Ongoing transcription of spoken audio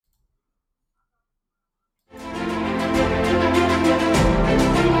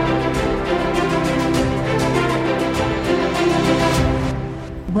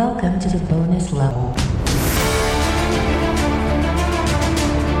bonus level.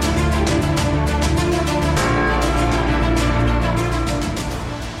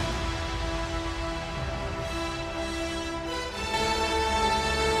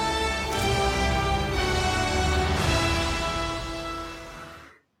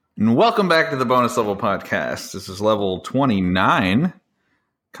 And welcome back to the bonus level podcast. This is level 29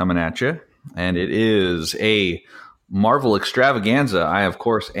 coming at you, and it is a Marvel extravaganza. I, of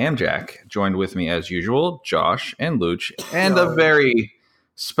course, am Jack, joined with me as usual, Josh and Luch, and a very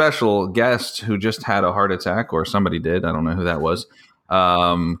special guest who just had a heart attack, or somebody did. I don't know who that was.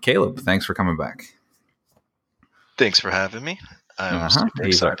 Caleb, thanks for coming back. Thanks for having me. I'm super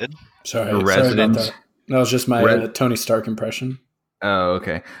excited. Sorry about that. That was just my Tony Stark impression. Oh,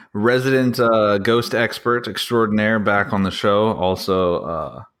 okay. Resident ghost expert extraordinaire back on the show.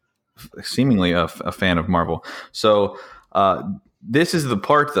 Also, seemingly a fan of Marvel. So this is the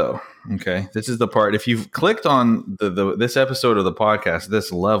part, though. Okay, this is the part. If you've clicked on this episode of the podcast,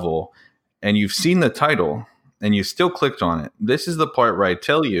 this level, and you've seen the title, and you still clicked on it, this is the part where I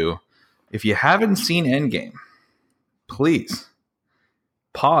tell you, if you haven't seen Endgame, please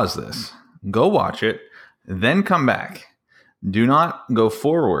pause this, go watch it, then come back. Do not go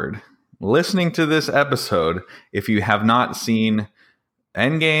forward listening to this episode if you have not seen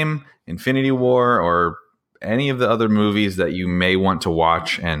Endgame, Infinity War, or any of the other movies that you may want to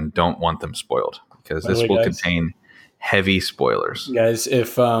watch and don't want them spoiled, because this will contain heavy spoilers. Guys,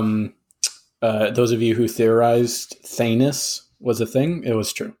 if those of you who theorized Thanos was a thing, it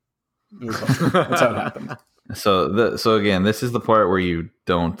was true. That's how it happened. So again, this is the part where you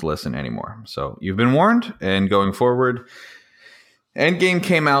don't listen anymore. So you've been warned, and going forward, Endgame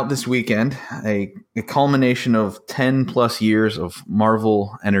came out this weekend, a culmination of 10 plus years of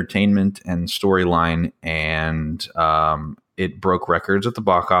Marvel entertainment and storyline, and it broke records at the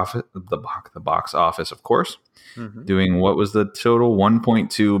box office, of course, doing what was the total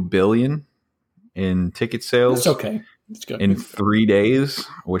 1.2 billion in ticket sales. It's okay. It's good. In 3 days,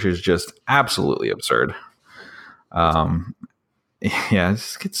 which is just absolutely absurd. Yeah,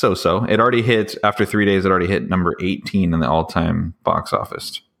 it's so. It already hit, after 3 days, it already hit number 18 in the all-time box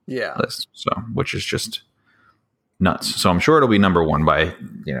office list. So, which is just nuts. So I'm sure it'll be number one by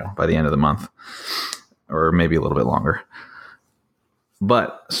the end of the month, or maybe a little bit longer.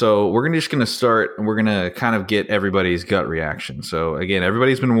 But so we're just going to start, and we're going to kind of get everybody's gut reaction. So again,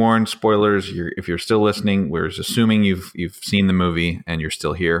 everybody's been warned, spoilers. If you're still listening, we're assuming you've seen the movie and you're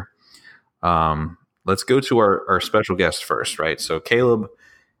still here. Let's go to our special guest first, right? So, Caleb,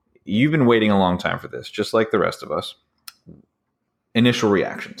 you've been waiting a long time for this, just like the rest of us. Initial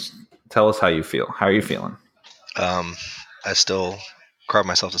reactions. Tell us how you feel. How are you feeling? I still cry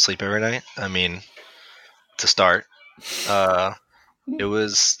myself to sleep every night. I mean, to start, it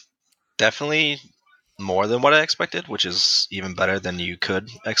was definitely more than what I expected, which is even better than you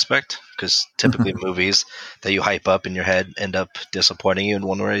could expect, because typically movies that you hype up in your head end up disappointing you in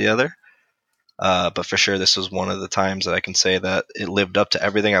one way or the other. But for sure, this was one of the times that I can say that it lived up to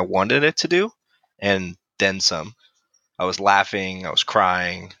everything I wanted it to do, and then some. I was laughing, I was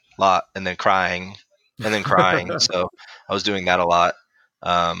crying a lot, and then crying, and then crying. So I was doing that a lot.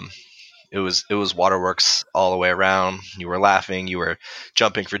 It was waterworks all the way around. You were laughing, you were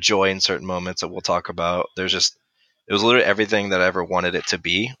jumping for joy in certain moments that we'll talk about. It was literally everything that I ever wanted it to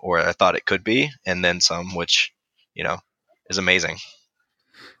be, or I thought it could be, and then some, which, is amazing.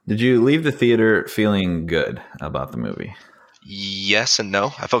 Did you leave the theater feeling good about the movie? Yes and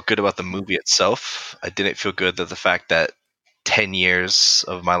no. I felt good about the movie itself. I didn't feel good that the fact that 10 years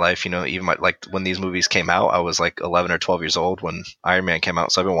of my life, even when these movies came out, I was like 11 or 12 years old when Iron Man came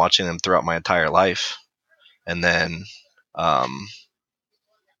out. So I've been watching them throughout my entire life. And then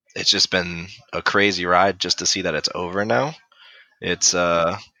it's just been a crazy ride just to see that it's over now. It's,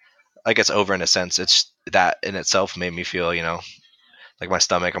 I guess, over in a sense. It's that in itself made me feel, like my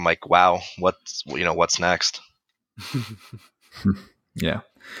stomach. I'm like, wow, what's next? Yeah.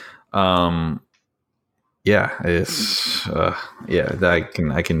 It's I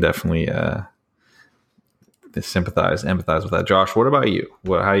can definitely empathize with that. Josh, what about you?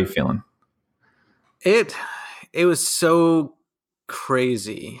 How are you feeling? It was so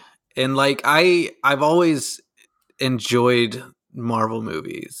crazy. And I've always enjoyed Marvel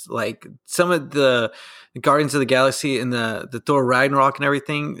movies. Like some of the Guardians of the Galaxy and the Thor Ragnarok and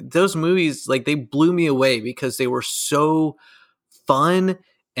everything, those movies, they blew me away because they were so fun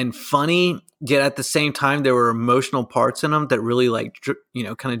and funny, yet at the same time there were emotional parts in them that really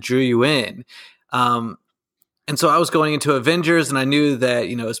kind of drew you in. And so I was going into Avengers, and I knew that,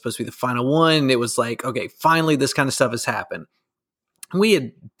 it was supposed to be the final one. And it was like, okay, finally this kind of stuff has happened. we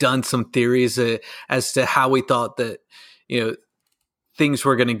had done some theories as to how we thought that, things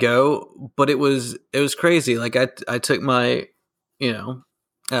were going to go, but it was crazy. Like I took my,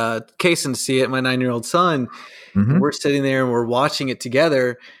 Kason to see it, my 9-year-old son, and we're sitting there and we're watching it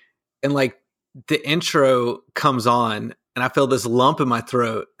together, and like the intro comes on and I feel this lump in my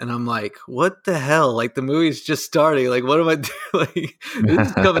throat and I'm like, what the hell? Like the movie's just starting. Like, what am I doing? Like, this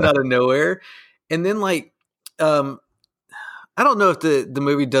is coming out of nowhere. And then like, I don't know if the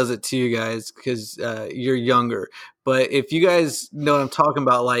movie does it to you guys because you're younger, but if you guys know what I'm talking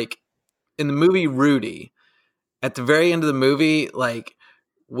about, like in the movie Rudy, at the very end of the movie, like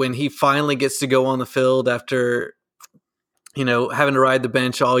when he finally gets to go on the field after, having to ride the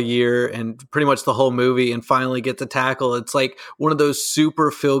bench all year and pretty much the whole movie and finally get the tackle, it's like one of those super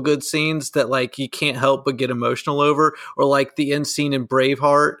feel good scenes that like you can't help but get emotional over, or like the end scene in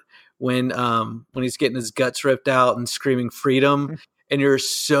Braveheart when he's getting his guts ripped out and screaming freedom, and you're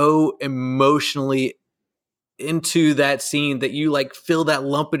so emotionally into that scene that you like feel that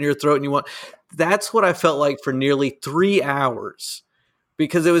lump in your throat and you want. That's what I felt like for nearly 3 hours,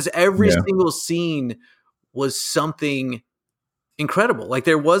 because it was every single scene was something incredible. Like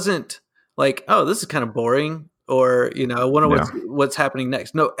there wasn't like, oh, this is kind of boring, or I wonder what's happening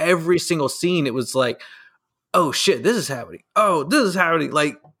next. No, every single scene it was like, oh shit, this is happening. Oh, this is happening.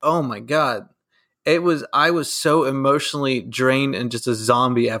 Like, oh my God. I was so emotionally drained and just a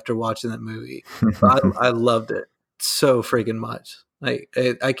zombie after watching that movie. I loved it so freaking much. Like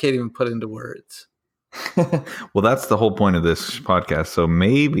I can't even put into words. Well, that's the whole point of this podcast. So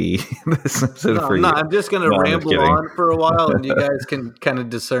maybe this is it for you. I'm just going to ramble on for a while, and you guys can kind of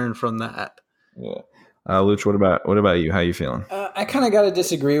discern from that. Yeah. Luch, what about you? How you feeling? I kind of got to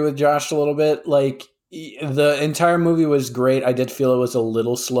disagree with Josh a little bit. Like the entire movie was great. I did feel it was a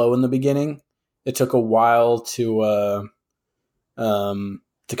little slow in the beginning. It took a while to kind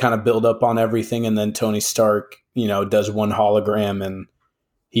of build up on everything, and then Tony Stark, does one hologram and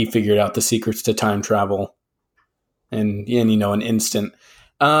he figured out the secrets to time travel and an instant.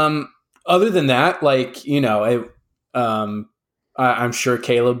 Other than that, like, I'm sure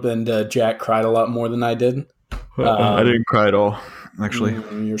Caleb and Jack cried a lot more than I did. I didn't cry at all, actually.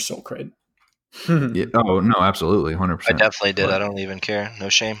 Your soul cried. Yeah, oh, no, absolutely. 100%. I definitely did. I don't even care. No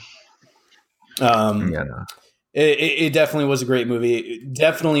shame. It definitely was a great movie.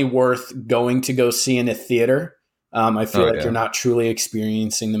 Definitely worth going to go see in a theater. I feel like you're not truly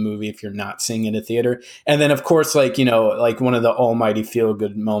experiencing the movie if you're not seeing it in a theater. And then, of course, like, like one of the almighty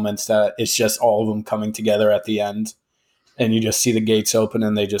feel-good moments that it's just all of them coming together at the end. And you just see the gates open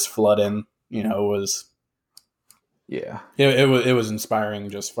and they just flood in. It was... Yeah. It was inspiring,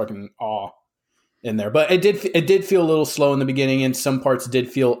 just fucking awe in there. But it did feel a little slow in the beginning, and some parts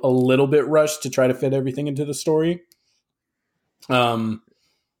did feel a little bit rushed to try to fit everything into the story. But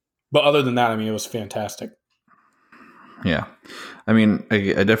other than that, I mean, it was fantastic. Yeah. I mean,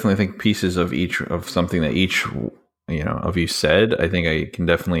 I definitely think pieces of something that each, of you said, I think I can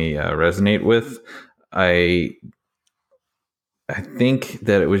definitely resonate with. I think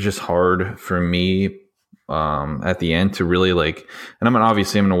that it was just hard for me at the end to really like, and I'm going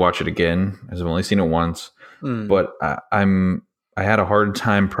to watch it again as I've only seen it once, but I had a hard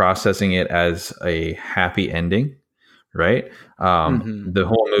time processing it as a happy ending. Right. The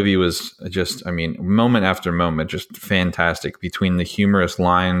whole movie was just, moment after moment, just fantastic, between the humorous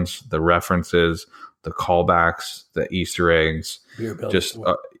lines, the references, the callbacks, the Easter eggs, just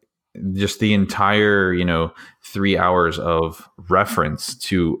the entire, 3 hours of reference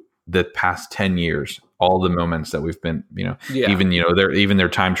to the past 10 years, all the moments that we've been, even they're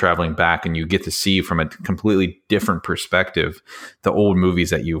time traveling back, and you get to see from a completely different perspective the old movies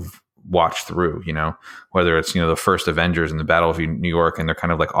that you've watch through, whether it's, the first Avengers and the Battle of New York, and they're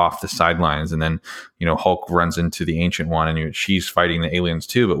kind of like off the sidelines. And then, Hulk runs into the Ancient One and she's fighting the aliens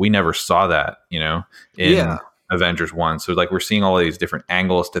too, but we never saw that, in Avengers 1. So like we're seeing all these different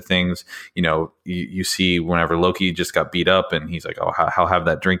angles to things, you see whenever Loki just got beat up and he's like, oh, I'll have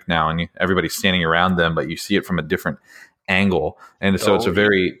that drink now. And everybody's standing around them, but you see it from a different angle. And so it's a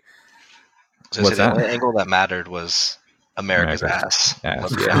very, what's that? The only angle that mattered was America's ass. Yeah.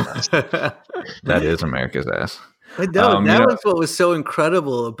 That is America's ass. But no, that was what was so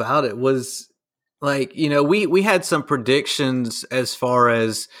incredible about it, was like, we had some predictions as far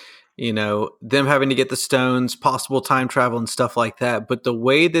as, them having to get the stones, possible time travel and stuff like that. But the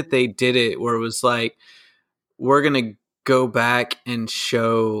way that they did it, where it was like, we're going to go back and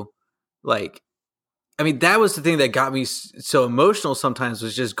show, like, that was the thing that got me so emotional sometimes,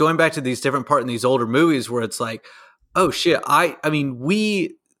 was just going back to these different parts in these older movies where it's like, oh shit,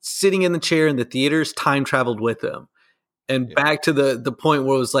 we sitting in the chair in the theaters time traveled with them. And back to the point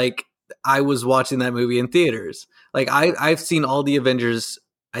where it was like, I was watching that movie in theaters. Like I've seen all the Avengers,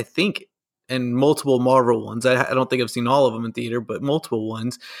 I think, and multiple Marvel ones. I don't think I've seen all of them in theater, but multiple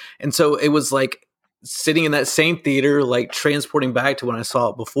ones. And so it was like sitting in that same theater, like transporting back to when I saw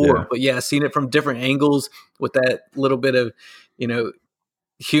it before. Yeah. But yeah, seeing it from different angles with that little bit of,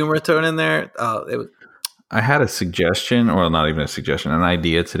 humor thrown in there. It was. I had a suggestion, or not even a suggestion, an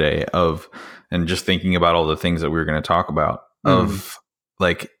idea today and just thinking about all the things that we were going to talk about of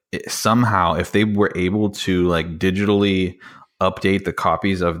like somehow if they were able to like digitally update the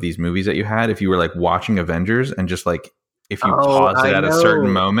copies of these movies that you had, if you were like watching Avengers and just like if you paused it at a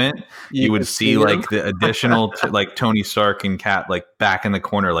certain moment, you would see like the additional like Tony Stark and Cap like back in the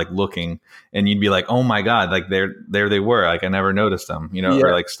corner like looking, and you'd be like, oh my god, like there they were, like I never noticed them,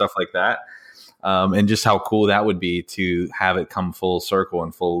 or like stuff like that. And just how cool that would be to have it come full circle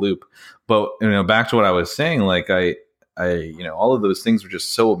and full loop. But back to what I was saying, like I all of those things were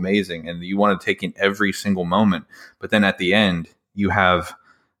just so amazing, and you want to take in every single moment. But then at the end, you have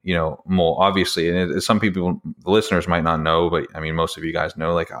more obviously, and some people, the listeners might not know, but I mean most of you guys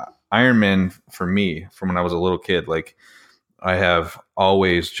know, like Iron Man for me, from when I was a little kid, like I have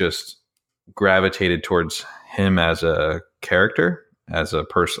always just gravitated towards him as a character, as a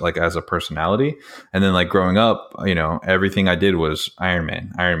person, like as a personality. And then like growing up, everything I did was Iron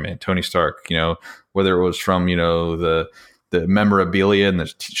Man, Tony Stark, whether it was from, the memorabilia and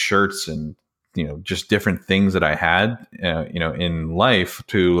the shirts and, just different things that I had, in life,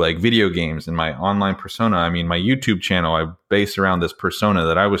 to like video games and my online persona. I mean, my YouTube channel, I based around this persona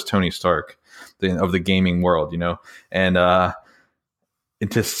that I was Tony Stark of the gaming world, and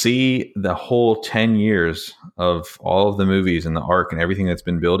to see the whole 10 years of all of the movies and the arc and everything that's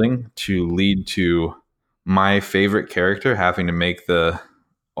been building to lead to my favorite character having to make the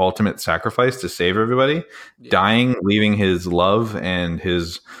ultimate sacrifice to save everybody, dying, leaving his love and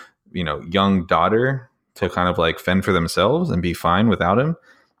his, young daughter to kind of like fend for themselves and be fine without him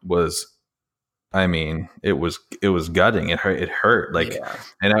was, I mean, it was gutting. It hurt. Like,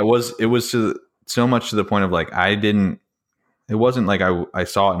 and it was so much to the point of like, it wasn't like I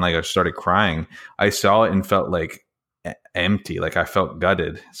saw it and like I started crying. I saw it and felt like empty. Like I felt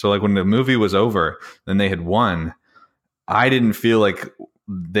gutted. So like when the movie was over, then they had won. I didn't feel like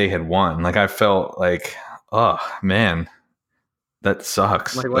they had won. Like I felt like, oh man, that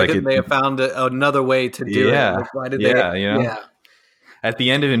sucks. Like why couldn't they have found another way to do it? Like, why did they? Yeah. At the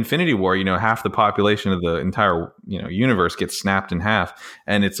end of Infinity War, half the population of the entire universe gets snapped in half,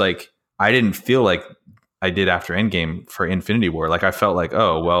 and it's like I didn't feel like I did after Endgame for Infinity War. Like I felt like,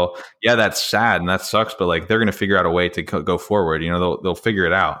 oh, well, yeah, that's sad and that sucks, but like they're going to figure out a way to go forward. They'll figure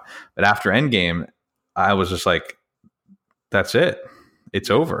it out. But after Endgame, I was just like, that's it. It's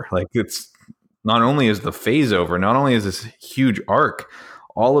over. Like it's not only is the phase over, not only is this huge arc,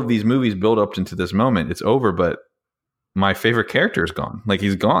 all of these movies build up into this moment. It's over, but my favorite character is gone. Like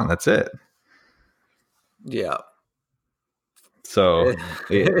he's gone. That's it. Yeah. So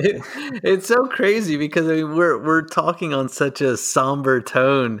it's so crazy because I mean we're talking on such a somber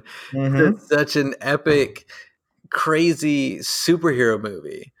tone. It's such an epic, crazy superhero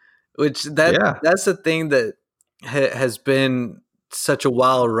movie, which that's the thing that has been such a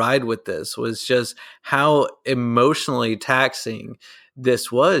wild ride with this, was just how emotionally taxing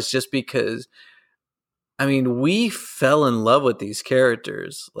this was, just because I mean we fell in love with these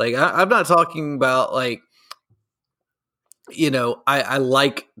characters. Like I'm not talking about like, I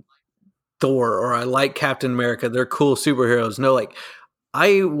like Thor or I like Captain America. They're cool superheroes. No, like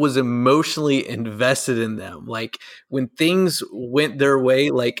I was emotionally invested in them. Like when things went their way,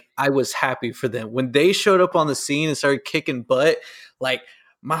 like I was happy for them. When they showed up on the scene and started kicking butt, like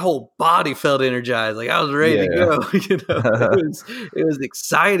my whole body felt energized. Like I was ready to go. It was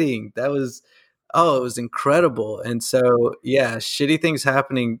exciting. It was incredible. And so, yeah, shitty things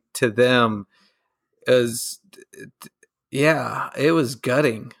happening to them is. Yeah, it was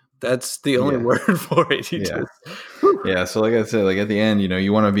gutting. That's the only word for it. So like I said, like at the end,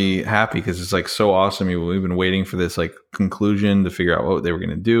 you want to be happy because it's like so awesome. We've been waiting for this like conclusion to figure out what they were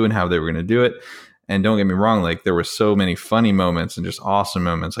going to do and how they were going to do it. And don't get me wrong, like there were so many funny moments and just awesome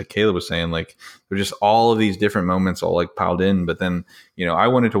moments. Like Caleb was saying, like there were just all of these different moments all like piled in. But then, I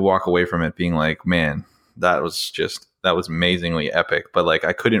wanted to walk away from it being like, man, that was amazingly epic. But like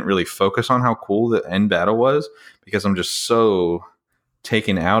I couldn't really focus on how cool the end battle was because I'm just so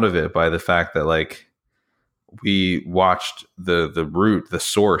taken out of it by the fact that like we watched the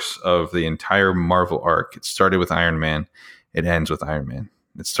source of the entire Marvel arc. It started with Iron Man. It ends with Iron Man.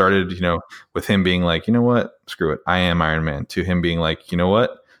 It started, with him being like, you know what? Screw it. I am Iron Man. To him being like, you know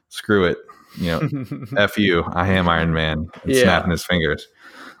what? Screw it. F you, I am Iron Man, and snapping his fingers.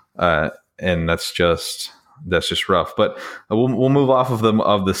 And that's just rough. But we'll move off of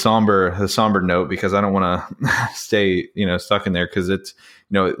the somber note, because I don't want to stay stuck in there, because it's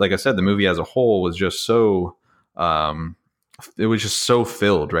like I said, the movie as a whole was just so it was just so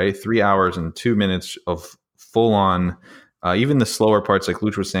filled, right? 3 hours and 2 minutes of full on. Even the slower parts, like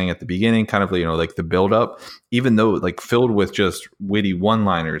Luch was saying at the beginning, kind of like the build up, even though like filled with just witty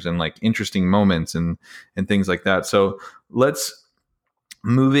one-liners and like interesting moments and things like that. So let's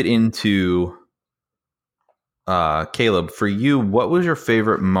move it into Caleb. For you, what was your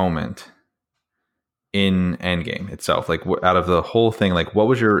favorite moment in Endgame itself? Like out of the whole thing, like what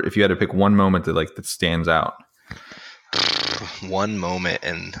was if you had to pick one moment that stands out? One moment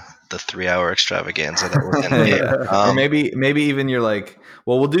in the 3 hour extravaganza that was Endgame. Or maybe even you're like,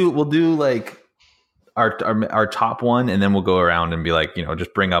 well, we'll do like our top one, and then we'll go around and be like,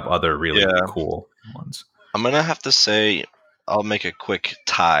 just bring up other really cool ones. I'm gonna have to say I'll make a quick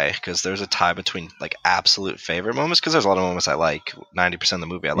tie, because there's a tie between like absolute favorite moments, because there's a lot of moments I like. 90% of the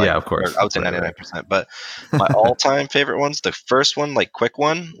movie I like. Yeah, of course. I would say 99%. But my all-time favorite ones, the first one, like quick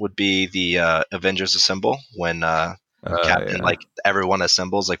one, would be the Avengers Assemble, when Captain, like everyone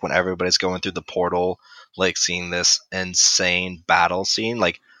assembles, like when everybody's going through the portal, like seeing this insane battle scene,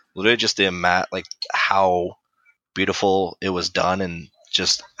 like literally just like how beautiful it was done, and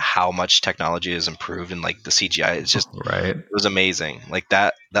just how much technology has improved, and like the CGI is just right. It was amazing. Like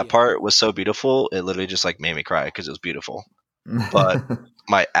that part was so beautiful. It literally just like made me cry because it was beautiful. But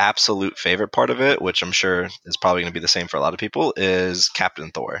my absolute favorite part of it, which I'm sure is probably going to be the same for a lot of people, is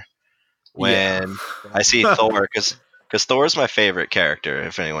Captain Thor. When I see Thor, because Thor is my favorite character.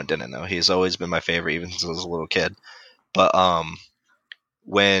 If anyone didn't know, he's always been my favorite, even since I was a little kid. But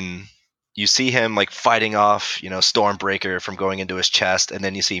when you see him like fighting off, Stormbreaker from going into his chest, and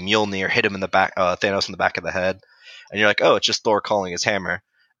then you see Mjolnir hit him in the back, Thanos in the back of the head, and you're like, oh, it's just Thor calling his hammer.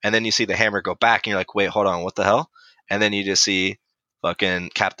 And then you see the hammer go back, and you're like, wait, hold on, what the hell? And then you just see fucking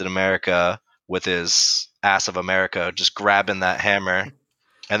Captain America with his ass of America just grabbing that hammer,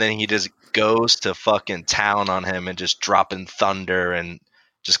 and then he just goes to fucking town on him and just dropping thunder and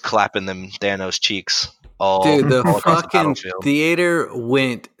just clapping them Thanos cheeks. Dude, the fucking theater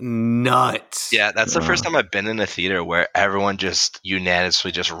went nuts. Yeah, that's the first time I've been in a theater where everyone just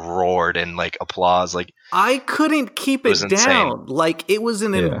unanimously just roared and like applause. Like I couldn't keep it down. Insane. Like it was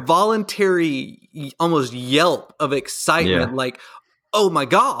an involuntary, almost yelp of excitement. Like, oh my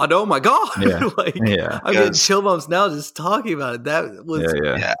god! Yeah. I'm getting chill bumps now just talking about it. That was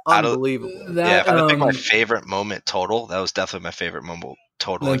unbelievable. If I think my favorite moment total, that was definitely my favorite moment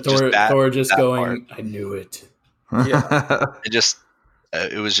total. Like Thor just going, part. I knew it. Yeah,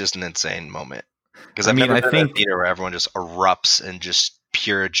 it was just an insane moment, because I think a theater where everyone just erupts in just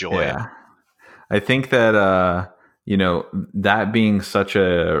pure joy. Yeah. I think that that being such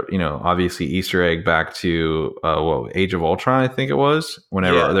a obviously Easter egg back to Age of Ultron, I think it was,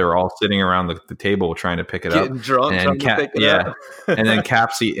 whenever they were all sitting around the table trying to pick it up, drunk, and and then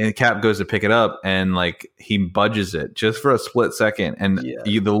Cap goes to pick it up, and like he budges it just for a split second, and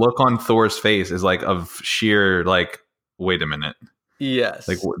the look on Thor's face is like of sheer like, wait a minute,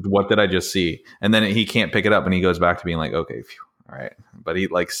 like what did I just see? And then he can't pick it up, and he goes back to being like, okay, phew. All right. But he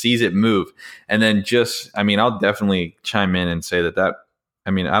like sees it move. And then I'll definitely chime in and say that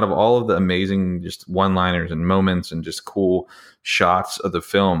out of all of the amazing just one-liners and moments and just cool shots of the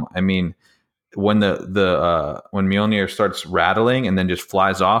film, when when Mjolnir starts rattling and then just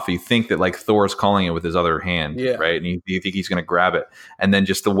flies off, you think that like Thor's calling it with his other hand, right? And you think he's going to grab it. And then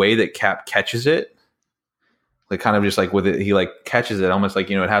just the way that Cap catches it, like kind of just like with it, he like catches it almost like,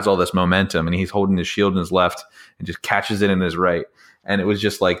 it has all this momentum, and he's holding his shield in his left and just catches it in his right. And it was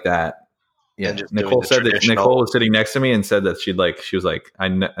just like that. Yeah. Nicole said that Nicole was sitting next to me and said that she was like, I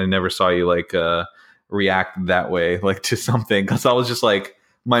never saw you like react that way, like to something. Cause I was just like,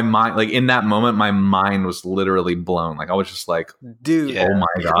 my mind, like in that moment, my mind was literally blown. Like I was just like, dude, oh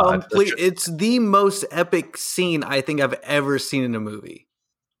my God. It's the most epic scene I think I've ever seen in a movie.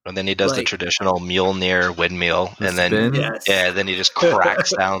 And then he does the traditional Mjolnir windmill, and then then he just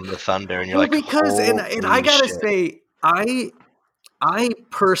cracks down the thunder, and you're like, because and I gotta say, I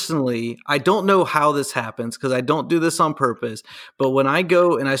personally, I don't know how this happens because I don't do this on purpose. But when I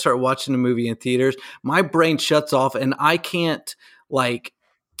go and I start watching a movie in theaters, my brain shuts off, and I can't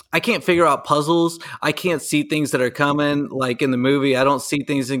figure out puzzles. I can't see things that are coming. Like in the movie, I don't see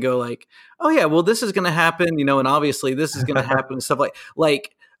things and go like, oh yeah, well this is going to happen, and obviously this is going to happen and stuff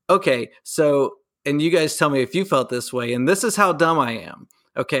like. Okay, so, and you guys tell me if you felt this way, and this is how dumb I am.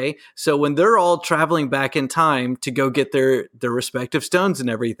 Okay, so when they're all traveling back in time to go get their respective stones and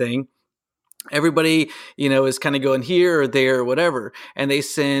everything, everybody, is kind of going here or there or whatever. And they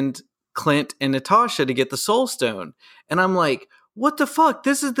send Clint and Natasha to get the Soul Stone. And I'm like, what the fuck?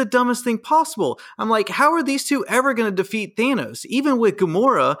 This is the dumbest thing possible. I'm like, how are these two ever going to defeat Thanos? Even with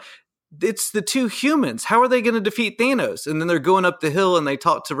Gamora, it's the two humans. How are they going to defeat Thanos? And then they're going up the hill and they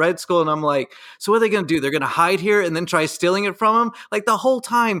talk to Red Skull. And I'm like, so what are they going to do? They're going to hide here and then try stealing it from him? Like the whole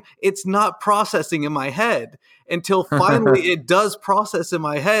time, it's not processing in my head until finally it does process in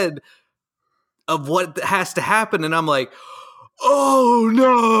my head of what has to happen. And I'm like, oh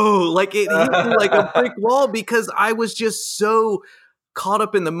no, like it hit me like a brick wall because I was just so caught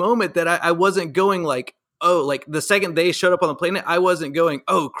up in the moment that I wasn't going like, oh, like the second they showed up on the planet, I wasn't going,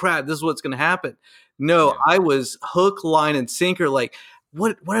 oh crap, this is what's going to happen. No, I was hook, line, and sinker. Like,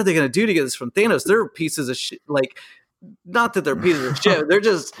 what are they going to do to get this from Thanos? They're pieces of shit. Like, not that they're pieces of shit.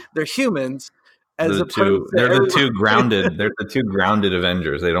 They're humans. They're the two grounded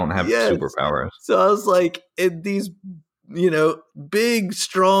Avengers. They don't have superpowers. So I was like, these big,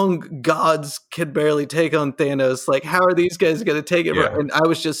 strong gods can barely take on Thanos. Like, how are these guys going to take it? Yeah. And I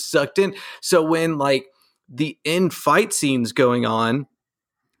was just sucked in. So when like the end fight scenes going on,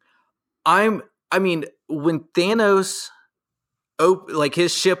 when Thanos, like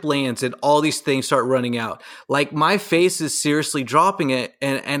his ship lands and all these things start running out, like my face is seriously dropping it.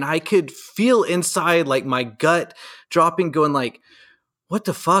 And I could feel inside, like my gut dropping, going like, what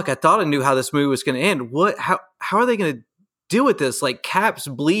the fuck? I thought I knew how this movie was going to end. How are they going to deal with this? Like Cap's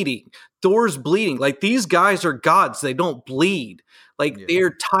bleeding, Thor's bleeding. Like these guys are gods. They don't bleed. Like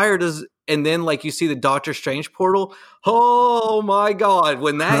they're tired as, and then like you see the Doctor Strange portal. Oh my God.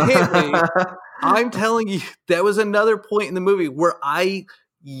 When that hit me, I'm telling you, that was another point in the movie where I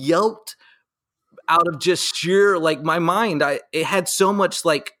yelped out of just sheer, like my mind. It had so much,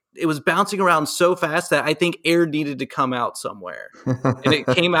 like it was bouncing around so fast that I think air needed to come out somewhere. And it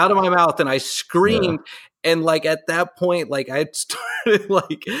came out of my mouth and I screamed. Yeah. And like at that point, like I started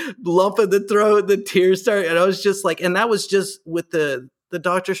like lump in the throat, the tears started. And I was just like, and that was just with the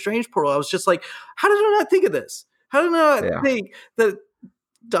Doctor Strange portal. I was just like, how did I not think of this? How did I not think that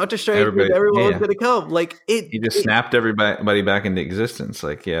Doctor Strange and everyone was going to come? Like he just snapped everybody back into existence.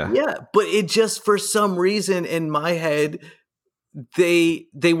 Like, yeah. But it just, for some reason in my head, they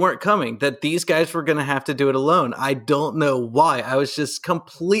weren't coming, that these guys were going to have to do it alone. I don't know why. I was just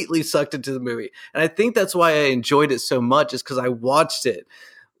completely sucked into the movie. And I think that's why I enjoyed it so much, is because I watched it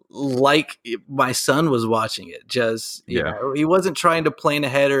like my son was watching it. Just, you know, he wasn't trying to plan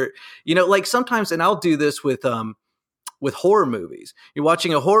ahead or, like sometimes, and I'll do this with horror movies. You're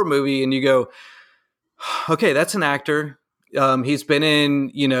watching a horror movie and you go, okay, that's an actor. He's been in,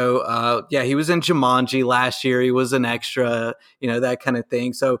 he was in Jumanji last year. He was an extra, that kind of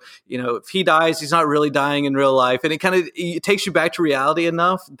thing. So, if he dies, he's not really dying in real life. And it takes you back to reality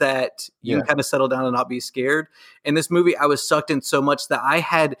enough that you can kind of settle down and not be scared. In this movie, I was sucked in so much that I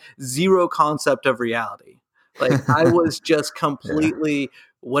had zero concept of reality. Like I was just completely,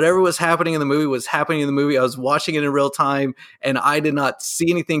 whatever was happening in the movie was happening in the movie. I was watching it in real time and I did not see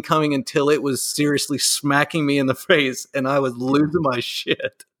anything coming until it was seriously smacking me in the face and I was losing my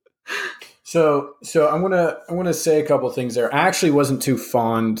shit. So I'm gonna say a couple of things there. I actually wasn't too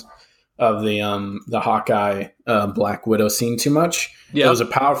fond of the Hawkeye Black Widow scene too much. Yeah, it was a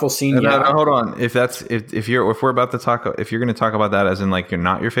powerful scene. Hold on. If we're about to talk, if you're going to talk about that as in like you're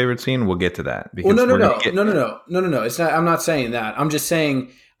not your favorite scene, we'll get to that. Well, no. It's not. I'm not saying that. I'm just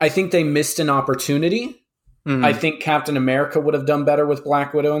saying I think they missed an opportunity. Mm-hmm. I think Captain America would have done better with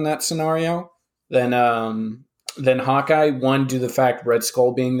Black Widow in that scenario than Hawkeye. One, due to the fact Red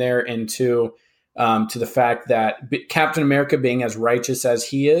Skull being there, and two, to the fact that Captain America, being as righteous as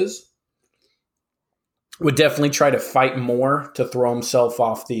he is, would definitely try to fight more to throw himself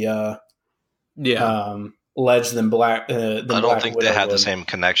off the ledge than Black. I don't think they had the same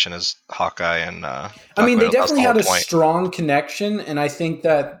connection as Hawkeye and. I mean, they definitely had a strong connection, and I think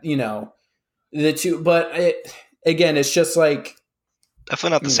that the two. But it's just like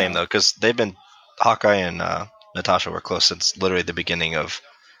definitely not the same though, because they've been Hawkeye and Natasha were close since literally the beginning of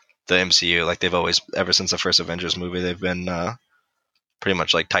the MCU. Like they've always, ever since the first Avengers movie, they've been pretty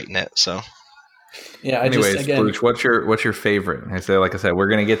much like tight knit. So. Yeah. Anyways, Booch, what's your favorite? Like I said, we're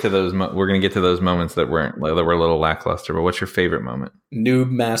gonna get to those. We're gonna get to those moments that were a little lackluster. But what's your favorite moment?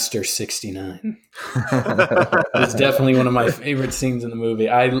 Noob Master 69. It's definitely one of my favorite scenes in the movie.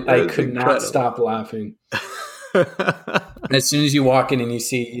 I could not stop laughing. As soon as you walk in and you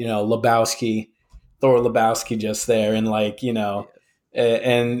see Thor Lebowski just there, and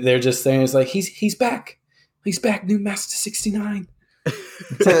and they're just there. And it's like he's back. He's back. Noob Master 69.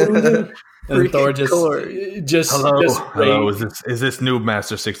 And Thor just hello. Is this Noob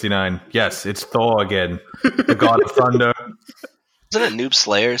Master 69? Yes, it's Thor again, the God of Thunder. Isn't it Noob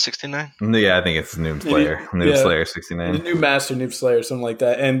Slayer 69? Yeah, I think it's Noob Slayer. Slayer 69. The new Master Noob Slayer, something like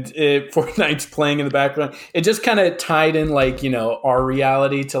that. And Fortnite's playing in the background. It just kind of tied in our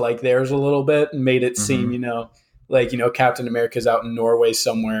reality to theirs a little bit and made it seem, Captain America's out in Norway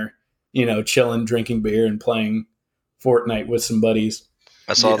somewhere, chilling, drinking beer and playing Fortnite with some buddies.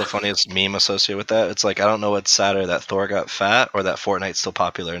 I saw the funniest meme associated with that. It's I don't know what's sadder, that Thor got fat or that Fortnite's still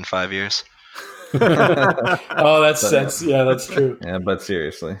popular in 5 years. That's true. Yeah, but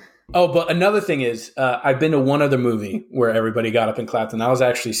seriously. Oh, but another thing is, I've been to one other movie where everybody got up and clapped, and that was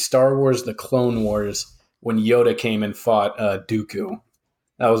actually Star Wars: The Clone Wars when Yoda came and fought Dooku.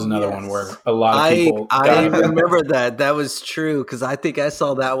 That was another one where a lot of people. I remember that. That was true because I think I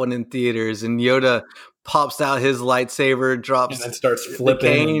saw that one in theaters, and Yoda pops out his lightsaber, drops, and then starts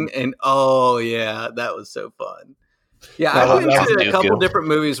flipping, and oh yeah, that was so fun. Yeah, I've been to a couple different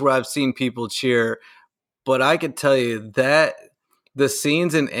movies where I've seen people cheer, but I could tell you that the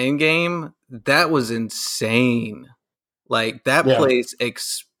scenes in Endgame, that was insane. That place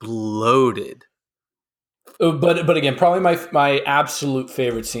exploded. But again, probably my absolute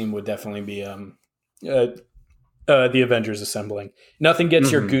favorite scene would definitely be the Avengers assembling. Nothing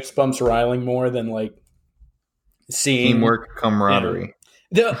gets your goosebumps riling more than seeing teamwork, camaraderie.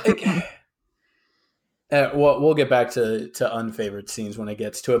 We'll get back to unfavored scenes when it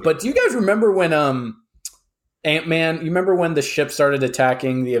gets to it. But do you guys remember when Ant-Man, you remember when the ship started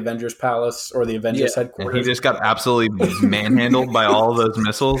attacking the Avengers Palace or the Avengers headquarters? And he just got absolutely manhandled by all those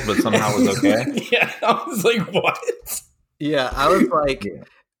missiles, but somehow was okay. Yeah, I was like, what? Yeah, I was like,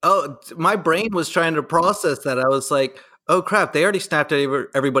 oh, my brain was trying to process that. I was like, oh crap, they already snapped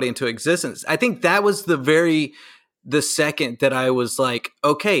everybody into existence. I think that was the second that I was like,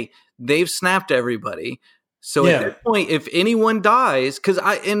 okay, they've snapped everybody. So at that point, if anyone dies, because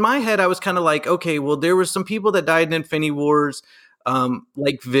in my head, I was kind of like, okay, well, there were some people that died in Infinity Wars,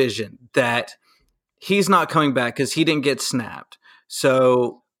 like Vision, that he's not coming back because he didn't get snapped.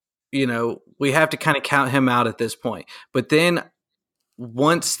 So, we have to kind of count him out at this point. But then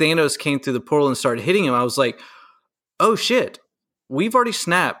once Thanos came through the portal and started hitting him, I was like, oh shit, we've already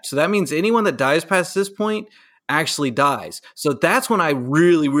snapped. So that means anyone that dies past this point actually dies. So that's when I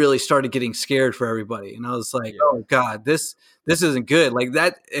really, really started getting scared for everybody. And I was like, oh God, this isn't good. Like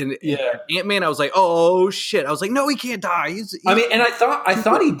that. And Ant-Man, I was like, oh shit. I was like, no, he can't die. And I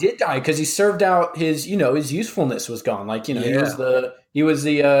thought he did die because he served out his usefulness was gone. He was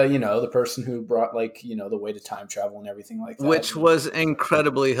the person who brought the way to time travel and everything like that. Which was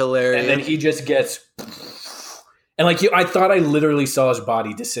incredibly hilarious. And then he just gets, and I thought I literally saw his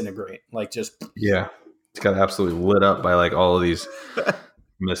body disintegrate. Yeah. It's got absolutely lit up by all of these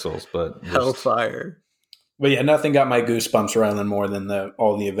missiles, but hellfire. But yeah, nothing got my goosebumps around more than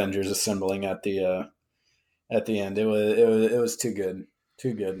all the Avengers assembling at the end. It was too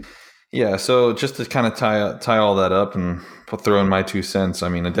good. Yeah. So just to kind of tie all that up and throw in my 2 cents. I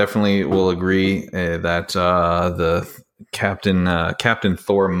mean, I definitely will agree that the Captain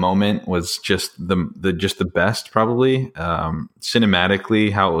Thor moment was just the best, probably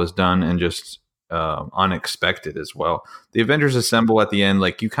cinematically how it was done and just. Unexpected as well. The Avengers assemble at the end,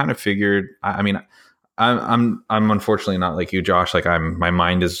 you kind of figured. I mean, I'm unfortunately not like you, Josh. My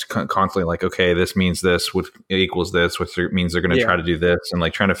mind is constantly okay, this means this, which equals this, which means they're going to try to do this,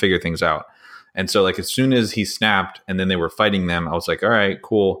 and trying to figure things out. And so, as soon as he snapped, and then they were fighting them, I was like, all right,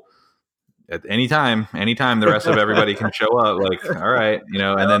 cool. At anytime, the rest of everybody can show up. All right,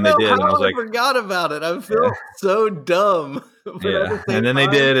 and then they did, and I was like, I forgot about it. I feel so dumb. Yeah, and then they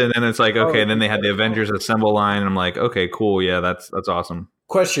did, and then it's okay. And then they had the Avengers assemble line, and I'm like, okay, cool, yeah, that's awesome.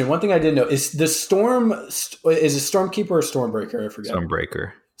 Question: one thing I didn't know is the Storm is a Stormkeeper or Stormbreaker? I forget.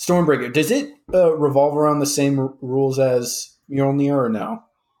 Stormbreaker. Does it revolve around the same rules as Mjolnir or no?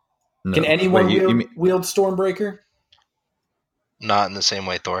 Can anyone wield Stormbreaker? Not in the same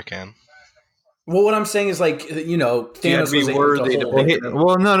way Thor can. Well, what I'm saying is Thanos was worthy to pick it up.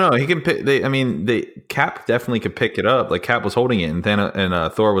 Well, no, he can pick. Cap definitely could pick it up. Cap was holding it,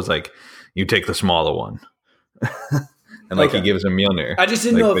 and Thor was like, "You take the smaller one," and he gives him Mjolnir. I just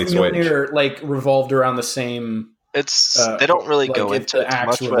didn't know if Mjolnir revolved around the same. It's they don't really go into the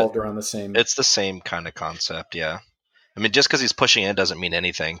axe revolved around the same. It's the same kind of concept, yeah. I mean, just because he's pushing it doesn't mean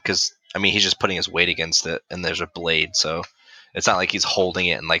anything. Because he's just putting his weight against it, and there's a blade, so. It's not like he's holding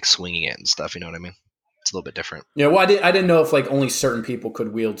it and swinging it and stuff. You know what I mean? It's a little bit different. Yeah. Well, I didn't know if only certain people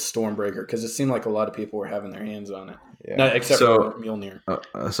could wield Stormbreaker because it seemed like a lot of people were having their hands on it. Yeah. No, except for Mjolnir.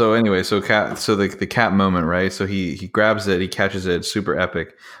 So the Cap moment, right? So he grabs it, he catches it, it's super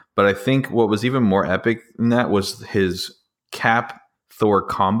epic. But I think what was even more epic than that was his Cap Thor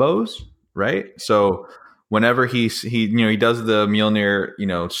combos, right? So whenever he does the Mjolnir,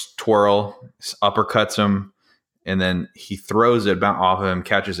 twirl, uppercuts him, and then he throws it off of him,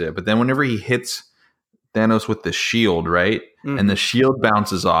 catches it. But then whenever he hits Thanos with the shield, right? Mm-hmm. And the shield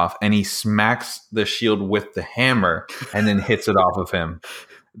bounces off and he smacks the shield with the hammer and then hits it off of him.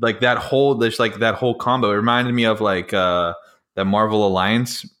 That whole combo. It reminded me of that Marvel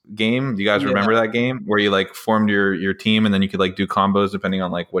Alliance game. Do you guys remember that game where you formed your team and then you could do combos depending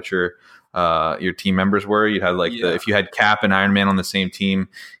on what your team members were? You had if you had Cap and Iron Man on the same team,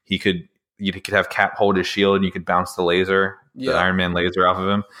 you could have Cap hold his shield and you could bounce the Iron Man laser off of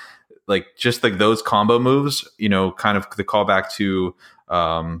him. Those combo moves, kind of the callback to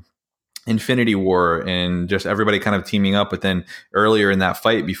Infinity War and just everybody kind of teaming up. But then earlier in that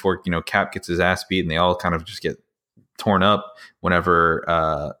fight, before Cap gets his ass beat and they all kind of just get torn up,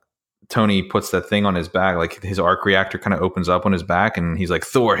 whenever Tony puts that thing on his back, his arc reactor kind of opens up on his back, and he's like,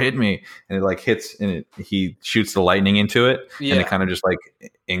 "Thor, hit me!" And it hits, and he shoots the lightning into it, and it kind of just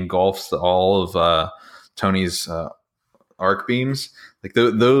engulfs all of Tony's arc beams.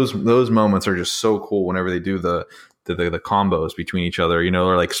 Those moments are just so cool whenever they do the combos between each other,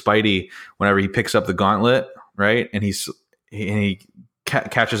 or Spidey whenever he picks up the gauntlet, right, and he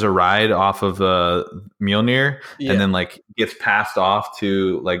catches a ride off of Mjolnir, and then gets passed off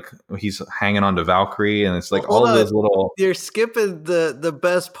to he's hanging on to Valkyrie, and it's all of those little. You're skipping the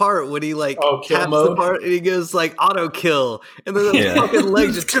best part when he taps the part and he goes auto kill, and then the fucking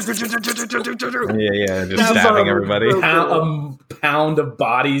legs just just stabbing everybody. A pound of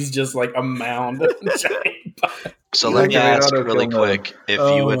bodies, just a mound. So let me ask really quick: if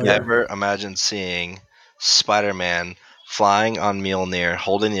you would ever imagine seeing Spider-Man flying on Mjolnir,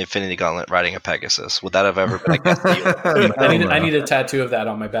 holding the Infinity Gauntlet, riding a Pegasus, would that have ever been guess to you? I need a tattoo of that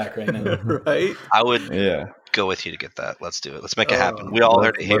on my back right now. Right? I would go with you to get that. Let's do it. Let's make it happen. We all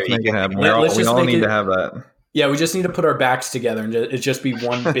heard it here. Let's make it happen. We all need to have that. Yeah, we just need to put our backs together and it just be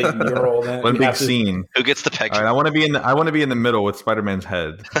one big mural. One big scene. Who gets the Pegasus? All right, I want to be in the middle with Spider-Man's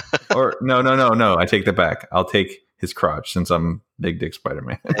head. Or no. I take that back. I'll take his crotch since I'm Big Dick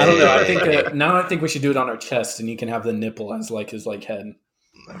Spider-Man. I don't know. I think we should do it on our chest, and you can have the nipple as his head.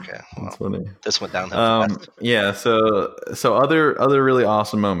 Okay, that's funny. This went downhill. Yeah. So other really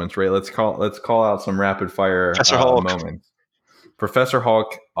awesome moments, right? Let's call out some rapid fire moments. Professor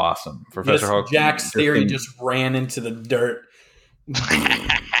Hulk, awesome. Professor Hulk. Jack's theory just ran into the dirt.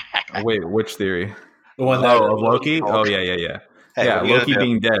 Wait, which theory? The one of Loki. Oh yeah. Hey, Loki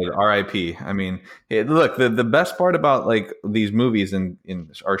being dead, R.I.P. I mean, look, the best part about these movies and in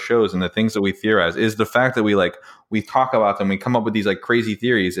our shows and the things that we theorize is the fact that we talk about them, we come up with these crazy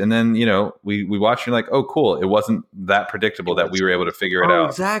theories, and then we watch and oh cool, it wasn't that predictable that we were able to figure it out.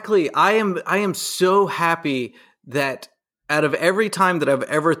 Exactly. I am so happy that out of every time that I've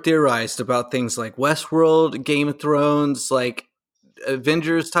ever theorized about things like Westworld, Game of Thrones,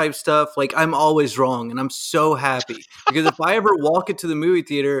 Avengers type stuff, I'm always wrong, and I'm so happy because if I ever walk into the movie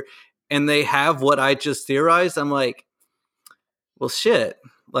theater and they have what I just theorized, I'm well, shit.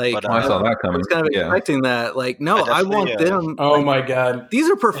 I saw that coming. I was kind of expecting that. No, I want them. Oh my god, these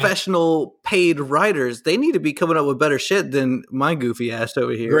are professional paid writers. They need to be coming up with better shit than my goofy ass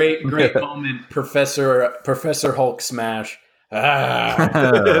over here. Great moment, Professor Hulk smash. Or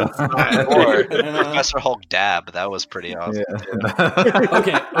Professor Hulk dab. That was pretty awesome.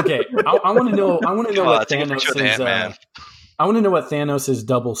 Yeah. Okay. I want to know. I want to know what Thanos' I want to know what Thanos'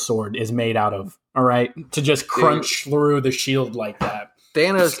 double sword is made out of. All right, to just crunch through the shield like that.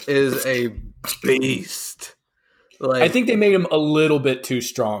 Thanos is a beast. I think they made him a little bit too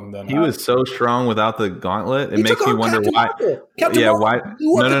strong. Then he was so strong without the gauntlet. It makes me wonder why. Why?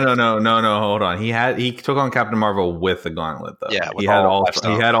 No. Hold on. He took on Captain Marvel with the gauntlet though. Yeah, he had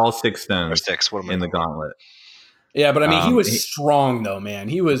all 6 stones in the gauntlet. Yeah, but I mean, he was strong though, man.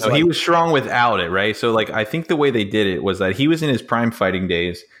 He was strong without it, right? So I think the way they did it was that he was in his prime fighting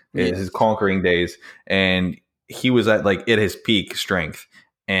days, his conquering days, and he was at his peak strength,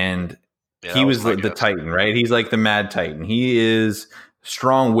 and he was the Titan, right? He's the Mad Titan. He is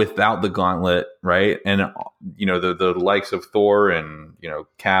strong without the gauntlet, right? And the likes of Thor and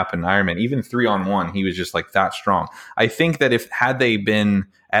Cap and Iron Man, even 3-on-1, he was just that strong. I think that had they been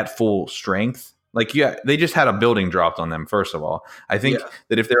at full strength, they just had a building dropped on them. First of all, I think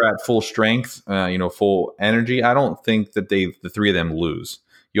that if they're at full strength, full energy, I don't think that the three of them lose.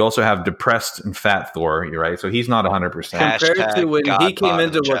 You also have depressed and fat Thor, right? So he's not 100%. Compared to when he came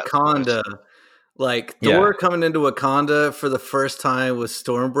into Wakanda, Like Thor coming into Wakanda for the first time with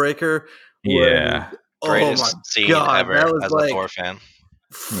Stormbreaker. Greatest scene ever as a Thor fan.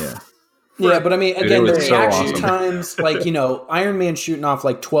 Yeah, but I mean, again, the so reaction awesome. times, like, Iron Man shooting off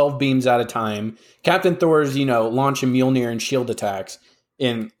like 12 beams at a time, Captain Thor's, launching Mjolnir and shield attacks,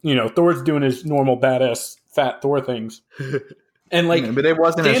 and, Thor's doing his normal badass fat Thor things. And like, but it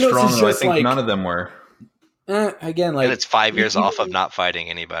wasn't Thanos as strong, though. I just think like, none of them were. Again, like, and it's 5 years off of not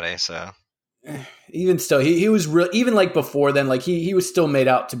fighting anybody, so. Even still, he was real. Even like before then, like he was still made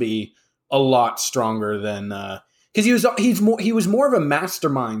out to be a lot stronger than because he was more of a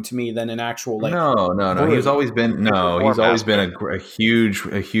mastermind to me than an actual like. No. He's always been a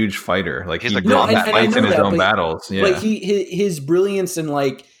huge fighter. Like he fights in his own battles. Yeah, like his brilliance and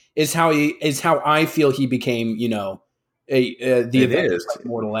like is how I feel he became. The Avengers like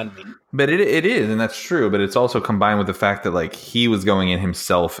mortal enemy. But it is, and that's true. But it's also combined with the fact that like he was going in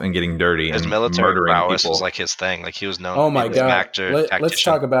himself and getting dirty his and military prowess people. was like his thing. Like he was known. Oh my god! Let's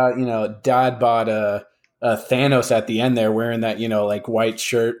talk about Dad bought Thanos at the end there, wearing that like white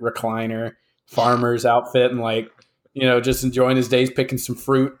shirt, recliner, farmer's outfit, and like just enjoying his days, picking some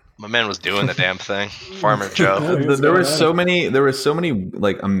fruit. My man was doing the damn thing, Farmer Joe. There were so many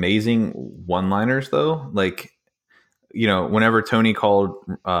like amazing one-liners though, like. Whenever Tony called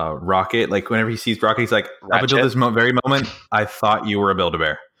Rocket, like whenever he sees Rocket, he's like, up until this very moment, I thought you were a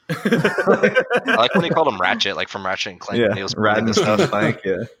Build-A-Bear. I like when he called him Ratchet, like from Ratchet and Clank. Yeah, he was Ratchet and stuff. Clank,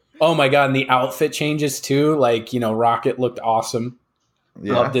 yeah. Oh my god, and the outfit changes too. Like, Rocket looked awesome.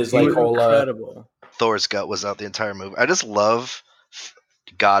 Yeah. Loved his like whole incredible. Thor's gut was out the entire movie. I just love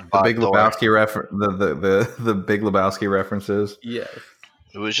God the Big Thor. Lebowski the Big Lebowski references. Yes.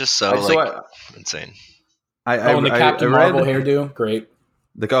 It was just so insane. And the Captain Marvel hairdo, great.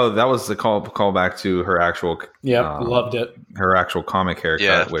 That was the call back to her actual. Yeah, loved it. Her actual comic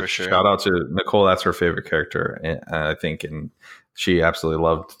haircut. Which for sure. Shout out to Nicole. That's her favorite character, I think, and she absolutely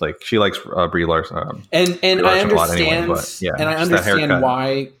loved. Like she likes Brie Larson. And I understand. Anyway, and I understand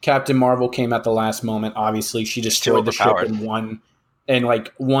why Captain Marvel came at the last moment. Obviously, she destroyed the ship in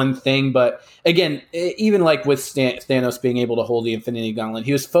one thing. But again, even like with Thanos being able to hold the Infinity Gauntlet,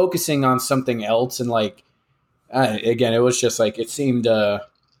 he was focusing on something else, and like. Again, it was just like it seemed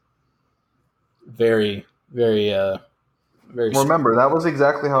very, very, very. Remember, that was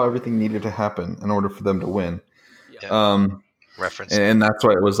exactly how everything needed to happen in order for them to win. Yeah. Reference, and that's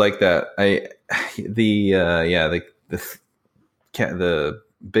why it was like that. The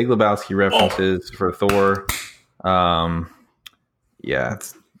Big Lebowski references for Thor.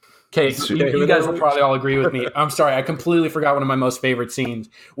 It's. Okay, you guys will probably all agree with me. I'm sorry, I completely forgot one of my most favorite scenes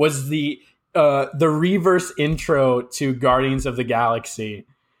was the reverse intro to Guardians of the Galaxy,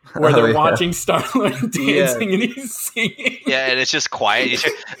 where they're watching Star-Lord dancing and he's singing. Yeah, and it's just quiet.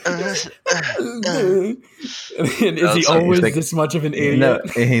 And is he always like, this much of an idiot? No,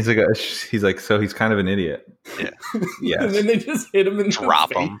 he's like, so he's kind of an idiot. Yeah. Yes. And then they just hit him and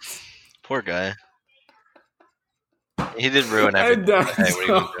drop him. Poor guy. He did ruin everything.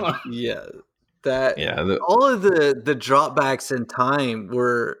 Yeah. All of the dropbacks in time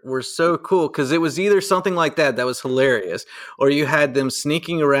were so cool because it was either something like that was hilarious, or you had them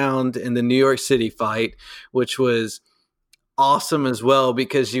sneaking around in the New York City fight, which was awesome as well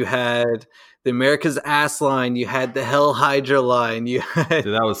because you had the America's Ass line, you had the Hell Hydra line, you had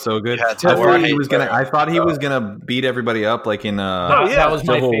that was so good. I thought he was gonna beat everybody up like in that was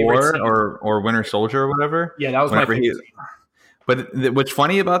my Civil favorite War or Winter Soldier or whatever. Yeah, that was my favorite. But what's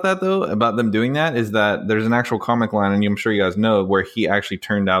funny about that, though, about them doing that, is that there's an actual comic line, and I'm sure you guys know, where he actually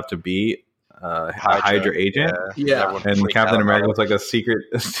turned out to be a Hydra agent. Yeah. And Captain America was like a secret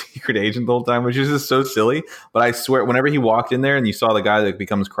agent the whole time, which is just so silly. But I swear, whenever he walked in there and you saw the guy that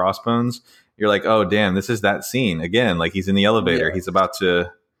becomes Crossbones, you're like, oh, damn, this is that scene. Again, like he's in the elevator. Yeah. He's about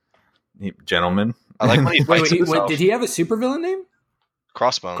to... Gentlemen. I like when he fights wait, did he have a supervillain name?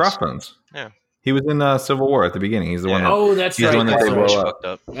 Crossbones. Yeah. He was in Civil War at the beginning. He's the one. Oh, that's right. The one that they blow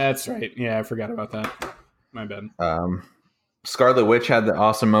up. That's right. Yeah, I forgot about that. My bad. Scarlet Witch had the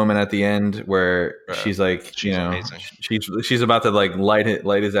awesome moment at the end where she's like, she's about to like light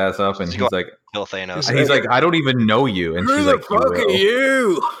his ass up, and he's like, kill Thanos. And he's like, I don't even know you, and she's like, who the fuck are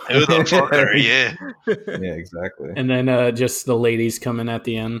you? Who the fuck are you? Yeah, exactly. And then just the ladies coming at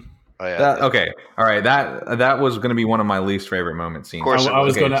the end. Oh, yeah. Okay, all right. That was going to be one of my least favorite moment scenes. Of course, I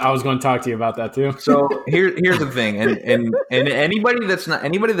was going to talk to you about that too. So here's the thing, and anybody that's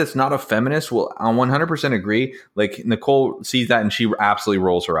not a feminist will 100% agree. Like Nicole sees that and she absolutely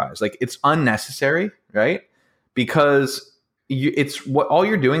rolls her eyes. Like it's unnecessary, right? Because it's what all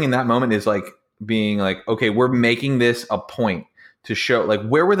you're doing in that moment is like being like, okay, we're making this a point to show like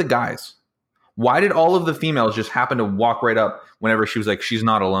where were the guys? Why did all of the females just happen to walk right up whenever she was like, she's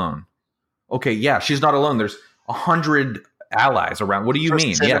not alone? Okay, yeah, she's not alone. There's 100 allies around. What do you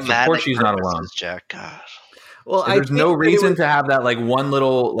mean? Yes, of course she's not alone. Jack, God. Well, there's no reason to have that like one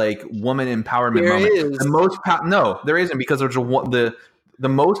little like woman empowerment moment. Is. The most no, there isn't, because there's the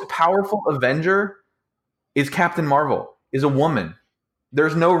most powerful Avenger is Captain Marvel, is a woman.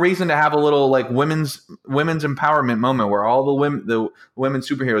 There's no reason to have a little like women's empowerment moment where all the women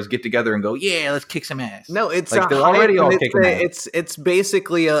superheroes get together and go, yeah, let's kick some ass. No, it's like they're already all kicking ass. It's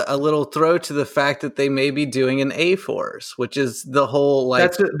basically a little throw to the fact that they may be doing an A-Force, which is the whole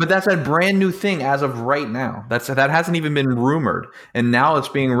like. But that's a brand new thing as of right now. That hasn't even been rumored, and now it's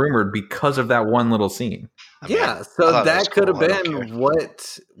being rumored because of that one little scene. Yeah, so that could have been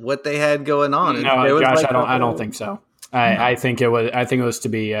what they had going on. No, Josh, I don't think so. I think it was to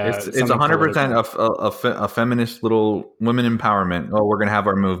be. It's 100% a feminist little women empowerment. Oh, we're gonna have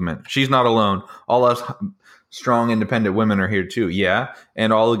our movement. She's not alone. All us strong, independent women are here too. Yeah,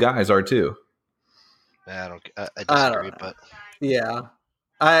 and all the guys are too. I disagree, but yeah,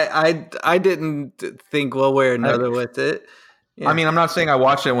 I didn't think one way or another with it. Yeah. I mean, I'm not saying I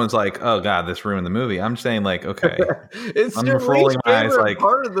watched it and was like, "Oh God, this ruined the movie." I'm saying like, okay, it's I'm your least favorite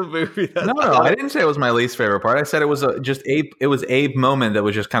part of the movie. No, I didn't say it was my least favorite part. I said it was a moment that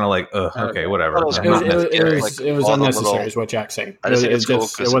was just kind of like, okay, whatever. It was unnecessary, is what Jack's saying. I just think it's cool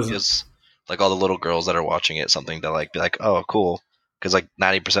because it gives like all the little girls that are watching it something to like be like, oh, cool, because like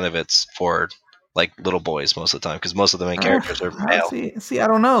 90% of it's for like little boys most of the time, because most of the main characters are male. See, I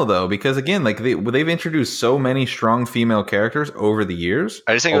don't know though, because again, like they've introduced so many strong female characters over the years.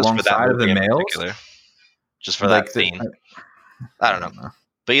 I just think it was for that movie in particular, just for that scene. I don't know,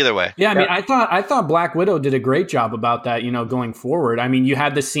 but either way, yeah. I mean, I thought Black Widow did a great job about that. Going forward. I mean, you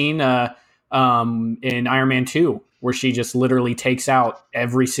had the scene in Iron Man 2 where she just literally takes out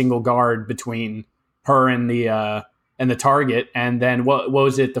every single guard between her and the target, and then what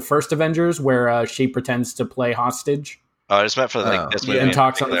was it? The first Avengers, where she pretends to play hostage. Oh, I just meant for like this movie and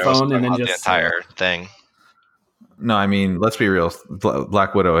talks on the phone, and then just the entire thing. No, I mean, let's be real.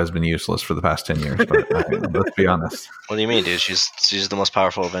 Black Widow has been useless for the past 10 years, but let's be honest. What do you mean, dude? She's the most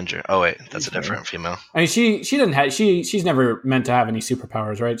powerful Avenger. Oh wait, that's a different female. I mean, she didn't have she's never meant to have any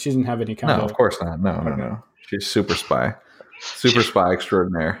superpowers, right? She doesn't have any kind of. No, of course not. No. She's super spy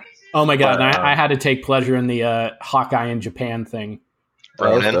extraordinaire. Oh my god! I had to take pleasure in the Hawkeye in Japan thing.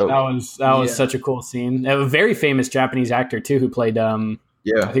 That was such a cool scene. A very famous Japanese actor too, who played I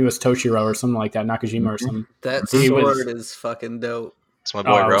think it was Toshiro or something like that, Nakajima or something. That sword is fucking dope. It's my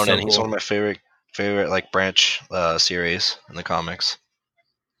boy Ronan. So cool. He's one of my favorite like branch series in the comics.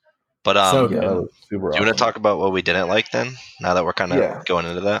 But so do you want to talk about what we didn't like then? Now that we're kind of going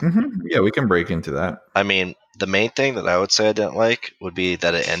into that, yeah, we can break into that. I mean, the main thing that I would say I didn't like would be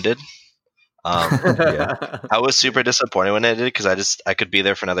that it ended. I was super disappointed when it ended because I could be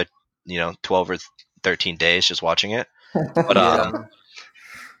there for another 12 or 13 days just watching it. But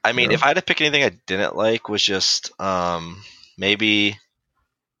I mean, if I had to pick anything I didn't like, was just maybe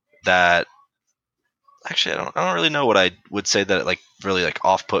that. Actually, I don't really know what I would say that like really like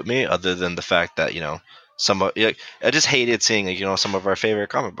off put me, other than the fact that I just hated seeing some of our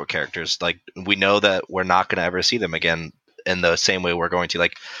favorite comic book characters. Like, we know that we're not going to ever see them again in the same way we're going to.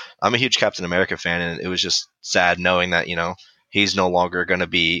 Like, I'm a huge Captain America fan, and it was just sad knowing that he's no longer going to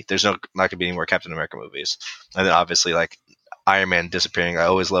be. There's not going to be any more Captain America movies, and then obviously like Iron Man disappearing. I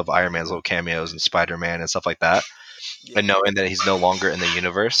always love Iron Man's little cameos and Spider-Man and stuff like that, and knowing that he's no longer in the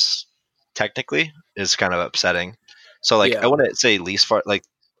universe technically is kind of upsetting. So like I wouldn't say least far like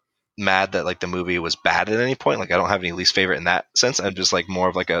mad that like the movie was bad at any point. Like, I don't have any least favorite in that sense. I'm just like more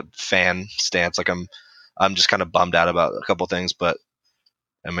of like a fan stance. Like I'm just kind of bummed out about a couple things, but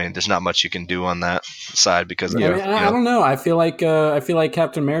I mean, there's not much you can do on that side because I don't know. I feel like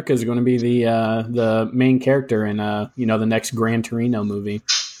Captain America is going to be the main character in the next Gran Torino movie.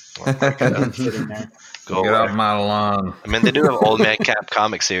 Oh my God. Sitting there. Get off my lawn. I mean, they do have Old Man Cap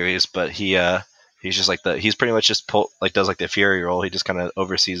comic series, but he's just like he's pretty much just does like the Fury role. He just kind of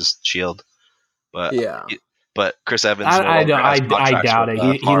oversees Shield. But but Chris Evans. I doubt it.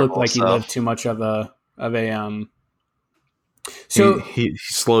 He looked like he lived too much of a. So he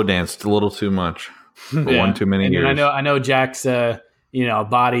slow danced a little too much. One too many years. I know Jack's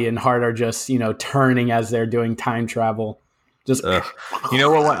body and heart are just turning as they're doing time travel. Just you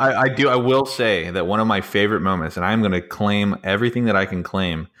know what I will say that one of my favorite moments, and I'm going to claim everything that I can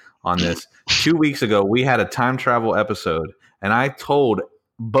claim on this. 2 weeks ago, we had a time travel episode, and I told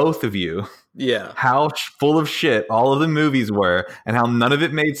both of you how full of shit all of the movies were and how none of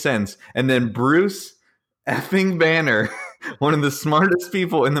it made sense. And then Bruce effing Banner one of the smartest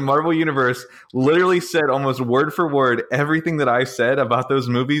people in the Marvel universe, literally said almost word for word everything that I said about those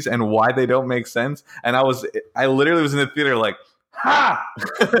movies and why they don't make sense. And I literally was in the theater like, ha!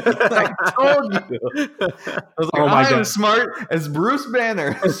 I told you. I was like, I am smart as Bruce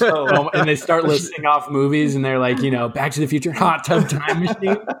Banner. So, and they start listing off movies, and they're like, Back to the Future, Hot Tub Time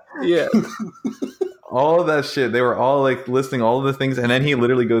Machine. Yeah. All of that shit. They were all like listing all of the things, and then he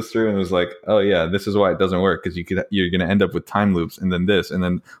literally goes through and was like, "Oh yeah, this is why it doesn't work because you're going to end up with time loops, and then this, and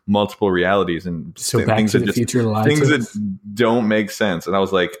then multiple realities, and so Back to the Future things that don't make sense." And I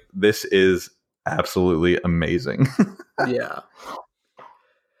was like, "This is absolutely amazing." Yeah.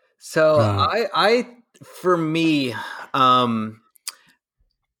 So I for me, and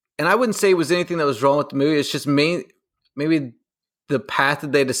I wouldn't say it was anything that was wrong with the movie. It's just maybe the path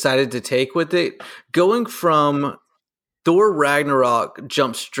that they decided to take with it, going from Thor Ragnarok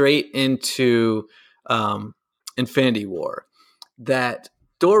jump straight into Infinity War. That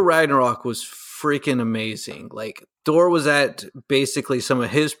Thor Ragnarok was freaking amazing. Like Thor was at basically some of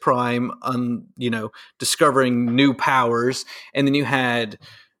his prime on, discovering new powers. And then you had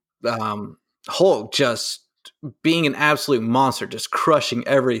Hulk just being an absolute monster, just crushing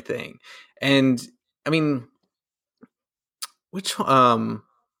everything. And I mean, which movie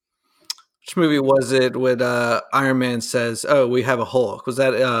was it when Iron Man says, "Oh, we have a Hulk"? Was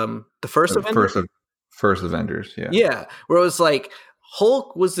that the first Avengers? First Avengers, yeah. Yeah, where it was like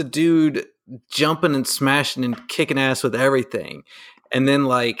Hulk was the dude jumping and smashing and kicking ass with everything. And then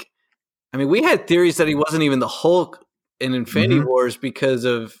we had theories that he wasn't even the Hulk in Infinity Wars because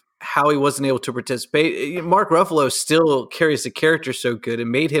of how he wasn't able to participate. Mark Ruffalo still carries the character so good. It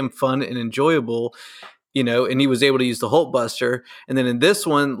made him fun and enjoyable. And he was able to use the Hulk Buster. And then in this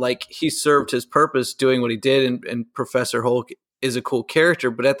one, he served his purpose doing what he did. And Professor Hulk is a cool character.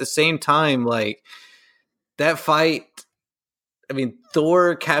 But at the same time, that fight,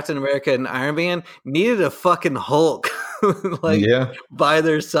 Thor, Captain America, and Iron Man needed a fucking Hulk by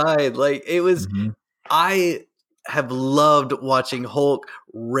their side. It was, I have loved watching Hulk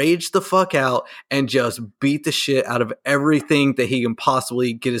rage the fuck out and just beat the shit out of everything that he can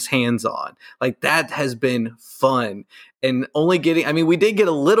possibly get his hands on. That has been fun. And only getting, we did get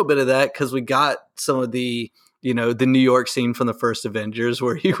a little bit of that because we got some of the, the New York scene from the first Avengers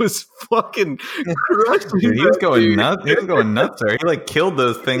where he was fucking crushing. Dude, he was going nuts. He was going nuts there. He killed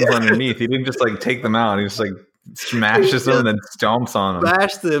those things underneath. He didn't just take them out. He just smashes them and then stomps on them.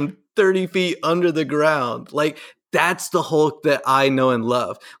 Bash them 30 feet under the ground. That's the Hulk that I know and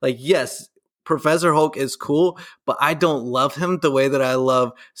love. Yes, Professor Hulk is cool, but I don't love him the way that I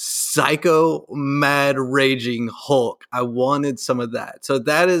love psycho, mad, raging Hulk. I wanted some of that. So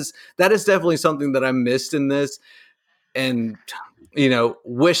that is definitely something that I missed in this, and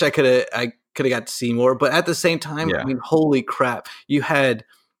wish I could have got to see more. But at the same time, holy crap, you had.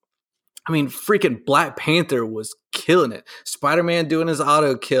 Freaking Black Panther was killing it. Spider-Man doing his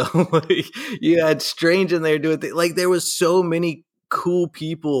auto kill. You had Strange in there doing things. There was so many cool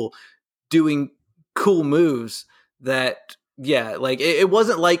people doing cool moves that, it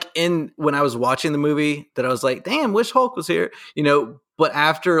wasn't when I was watching the movie that I was like, damn, wish Hulk was here, but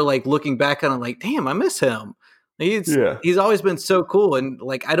after looking back on it, damn, I miss him. He's always been so cool. And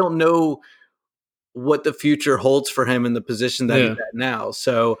I don't know what the future holds for him in the position that he's at now.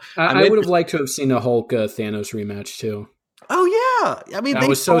 So I would have liked to have seen a Hulk Thanos rematch too. Oh yeah. I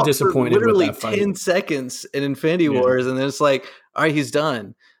was so disappointed literally with that fight. 10 seconds in Infinity Wars. And then it's all right, he's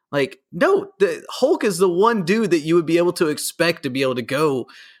done. No, the Hulk is the one dude that you would be able to expect to be able to go,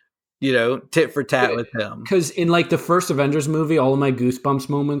 tit for tat with him. Because in the first Avengers movie, all of my goosebumps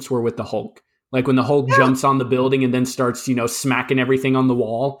moments were with the Hulk. When the Hulk jumps on the building and then starts, smacking everything on the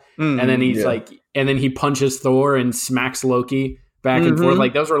wall. And then he's and then he punches Thor and smacks Loki back and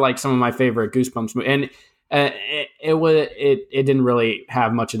forth. Those were some of my favorite goosebumps movies. And it didn't really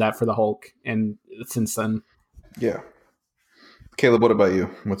have much of that for the Hulk. And since then. Yeah. Caleb, what about you?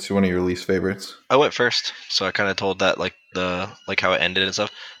 What's one of your least favorites? I went first, so I kind of told that how it ended and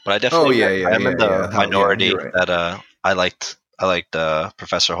stuff. But I definitely I'm in the minority that I liked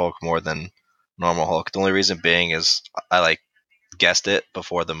Professor Hulk more than normal Hulk. The only reason being is I guessed it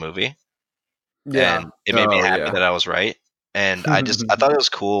before the movie, and it made me happy that I was right. And I thought it was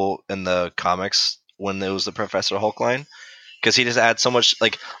cool in the comics when it was the Professor Hulk line. Because he just adds so much.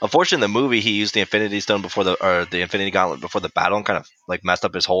 Unfortunately, in the movie, he used the Infinity Stone the Infinity Gauntlet before the battle, and kind of messed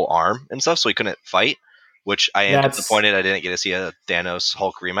up his whole arm and stuff, so he couldn't fight. Which I am disappointed I didn't get to see a Thanos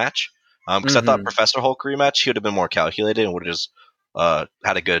Hulk rematch. Because I thought Professor Hulk rematch, he would have been more calculated and would have just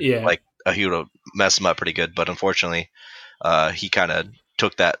had a good he would have messed him up pretty good. But unfortunately, he kind of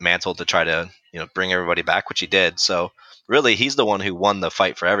took that mantle to try to bring everybody back, which he did. So really, he's the one who won the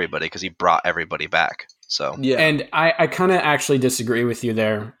fight for everybody because he brought everybody back. So Yeah. And I kind of actually disagree with you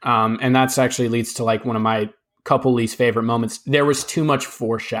there. And that's actually leads to like one of my couple least favorite moments. There was too much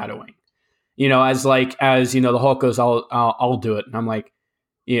foreshadowing, as the Hulk goes, I'll do it. And I'm like,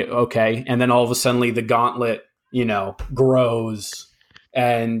 yeah, okay. And then all of a sudden the gauntlet, grows,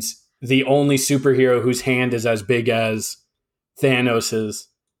 and the only superhero whose hand is as big as Thanos's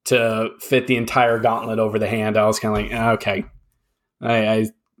to fit the entire gauntlet over the hand. I was kind of like, okay,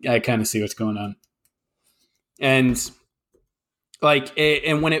 I kind of see what's going on. And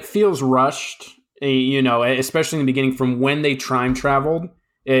and when it feels rushed, especially in the beginning, from when they time traveled,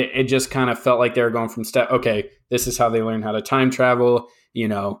 it just kind of felt like they were going from okay, this is how they learn how to time travel.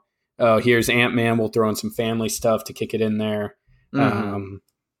 Oh, here's Ant-Man. We'll throw in some family stuff to kick it in there. Mm-hmm.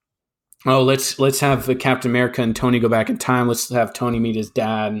 Let's have the Captain America and Tony go back in time. Let's have Tony meet his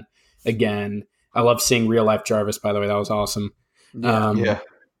dad again. I love seeing real life Jarvis, by the way. That was awesome. Yeah.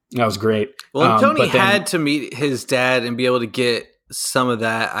 That was great. Well, Tony had to meet his dad and be able to get some of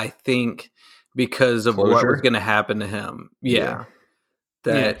that, I think, because of what was going to happen to him. Yeah.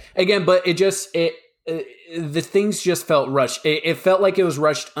 Again, but the things just felt rushed. It felt like it was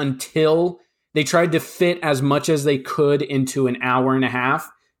rushed until they tried to fit as much as they could into an hour and a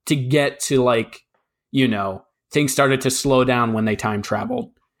half to get to things started to slow down when they time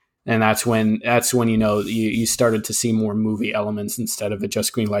traveled. And that's when you started to see more movie elements instead of it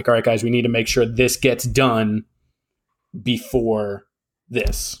just being like, all right, guys, we need to make sure this gets done before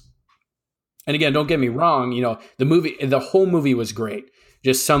this. And again, don't get me wrong, the whole movie was great.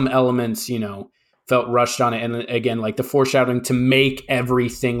 Just some elements, felt rushed on it. And again, like the foreshadowing to make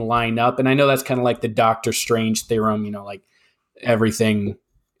everything line up. And I know that's kind of like the Doctor Strange theorem, like everything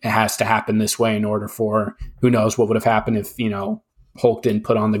has to happen this way in order for who knows what would have happened if, Hulk didn't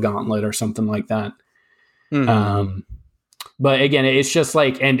put on the gauntlet or something like that. Mm-hmm. But again, it's just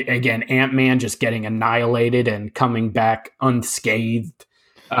like, and again, Ant-Man just getting annihilated and coming back unscathed.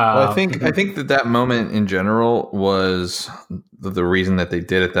 Well, I think that moment in general was the reason that they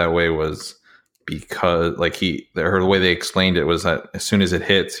did it that way was because the way they explained it was that as soon as it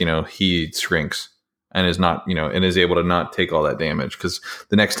hits, he shrinks and is not, and is able to not take all that damage because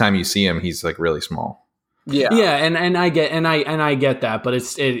the next time you see him, he's like really small. Yeah, and I get that, but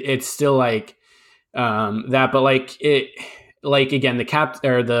it's still like that, but again,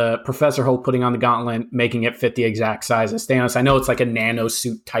 the Professor Hulk putting on the gauntlet, making it fit the exact size as Thanos. I know it's like a nano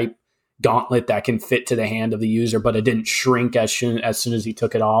suit type gauntlet that can fit to the hand of the user, but it didn't shrink as soon as he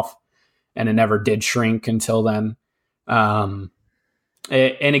took it off, and it never did shrink until then. And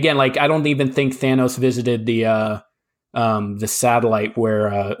again, I don't even think Thanos visited the satellite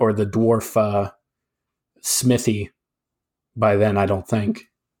where or the dwarf Smithy by then. I don't think,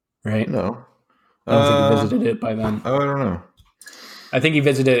 right? No, I don't think he visited it by then. Oh, I don't know. I think he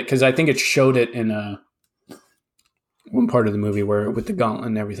visited it because I think it showed it in one part of the movie where with the gauntlet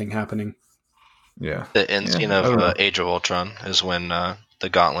and everything happening. Yeah, the end scene of Age of Ultron is when the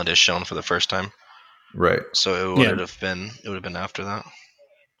gauntlet is shown for the first time. Right. So it would have been after that.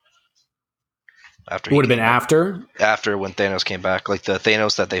 It would have been after when Thanos came back. Like the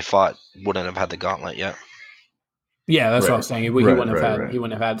Thanos that they fought wouldn't have had the gauntlet yet. Yeah, that's what I was saying. He wouldn't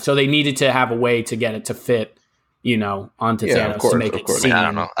have had. So they needed to have a way to get it to fit, onto Thanos to make it seem. I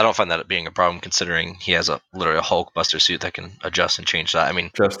don't know. I don't find that being a problem considering he has literally a Hulkbuster suit that can adjust and change that. I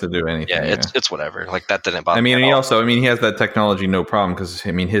mean, just to do anything. Yeah, it's whatever. Like that didn't bother me. He has that technology, no problem, because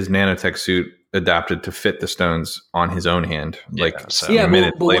his nanotech suit adapted to fit the stones on his own hand. Minutes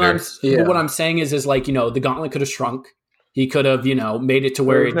later. But what I'm saying is the gauntlet could have shrunk. He could have, made it to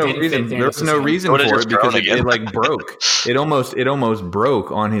where it didn't fit. There's no reason for it because it broke. It almost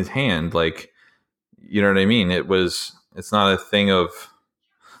broke on his hand. You know what I mean? It's not a thing of,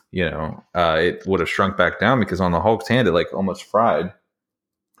 it would have shrunk back down because on the Hulk's hand, it almost fried.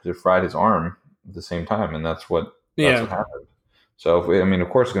 It fried his arm at the same time. And that's what happened. So, of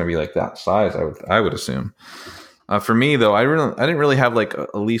course it's going to be that size, I would assume. For me though, I didn't really have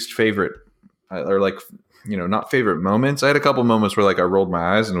a least favorite or not favorite moments. I had a couple moments where I rolled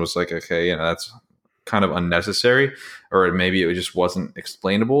my eyes and was like, okay, that's kind of unnecessary, or maybe it just wasn't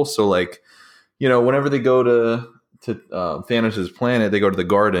explainable. So whenever they go to Thanos' planet, they go to the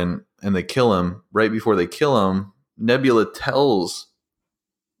garden and they kill him. Right before they kill him, Nebula tells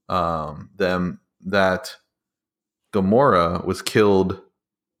them that Gamora was killed,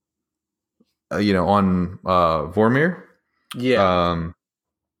 on Vormir. Yeah.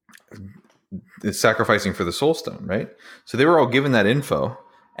 It's sacrificing for the Soul Stone, right? So they were all given that info,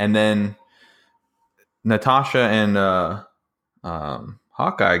 and then Natasha and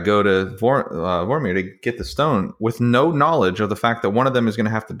Hawkeye go to Vormir to get the stone with no knowledge of the fact that one of them is going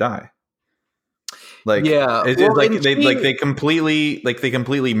to have to die. Like, yeah, it's well, like and they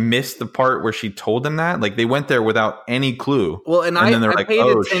completely missed the part where she told them that. Like, they went there without any clue. Well, and then they're I like, paid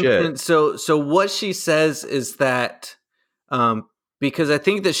 "Oh attention. shit!" So what she says is that, because I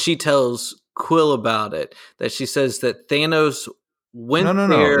think that she tells Quill about it. That she says that Thanos went No.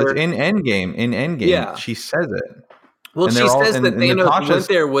 there. It's in Endgame. In Endgame, Yeah. she says it. Well, And she they're all says that and Thanos Natasha's went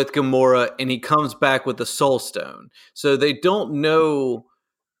there with Gamora, and he comes back with the Soul Stone. So they don't know.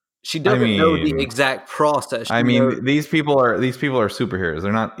 She doesn't know the exact process. I mean, these people are superheroes.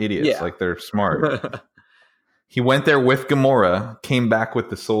 They're not idiots. Yeah. Like, they're smart. He went there with Gamora, came back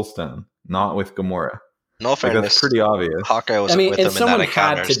with the Soul Stone, not with Gamora. No fairness, that's pretty obvious. Hawkeye was with them in that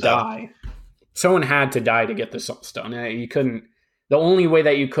encounter. Someone had to die to get the Soul Stone. You couldn't. The only way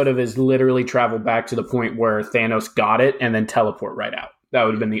that you could have is literally travel back to the point where Thanos got it and then teleport right out. That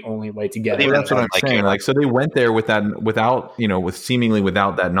would have been the only way to get it. That's what I'm saying. Like, so they went there with seemingly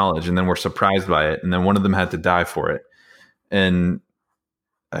without that knowledge, and then were surprised by it, and then one of them had to die for it. And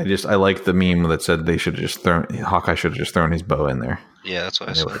I like the meme that said Hawkeye should have just thrown his bow in there. Yeah, that's what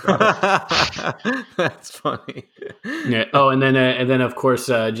I said. That's funny. Yeah. Oh, and then of course,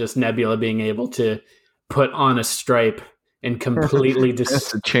 just Nebula being able to put on a stripe and completely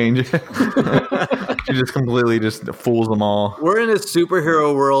to change it. She just completely just fools them all. We're in a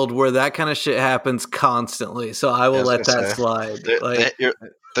superhero world where that kind of shit happens constantly, so I will let that slide.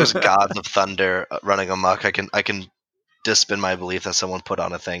 There's gods of thunder running amok. I can dispin my belief that someone put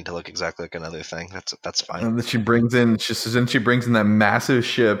on a thing to look exactly like another thing. That's fine. And then she brings in that massive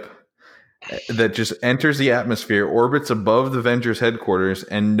ship that just enters the atmosphere, orbits above the Avengers headquarters,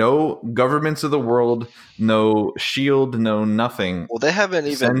 and no governments of the world, no shield, no nothing. Well, they haven't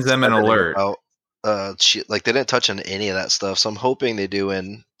even sends them an alert. About, they didn't touch on any of that stuff. So I'm hoping they do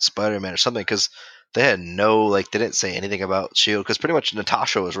in Spider-Man or something, because they had they didn't say anything about shield, because pretty much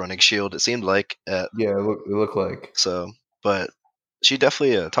Natasha was running shield. It seemed like. It looked like so, but she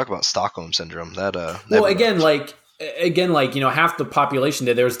definitely talk about Stockholm syndrome. That well, again, half the population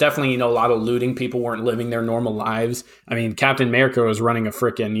there was definitely, a lot of looting. People weren't living their normal lives. I mean, Captain America was running a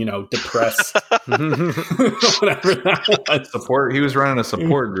freaking, depressed, whatever that was. Support. He was running a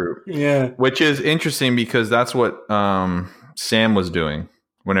support group. Yeah. Which is interesting because that's what Sam was doing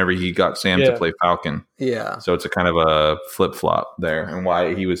whenever he got Sam to play Falcon. Yeah. So it's a kind of a flip-flop there, and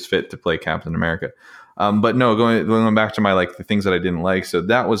why he was fit to play Captain America. But no, going back to my the things that I didn't like. So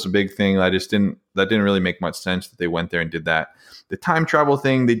that was a big thing. That didn't really make much sense that they went there and did that. The time travel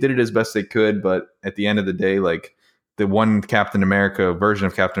thing, they did it as best they could, but at the end of the day, the one Captain America version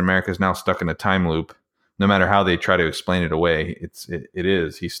of Captain America is now stuck in a time loop. No matter how they try to explain it away,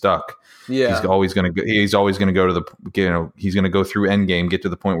 he's stuck. Yeah, he's always going to go to the he's going to go through Endgame, get to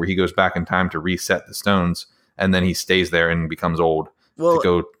the point where he goes back in time to reset the stones, and then he stays there and becomes old to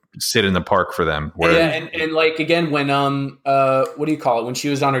go sit in the park for them. And again, when what do you call it? When she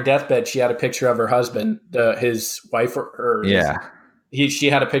was on her deathbed, she had a picture of her husband, his wife, she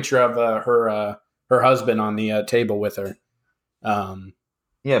had a picture of her husband on the table with her.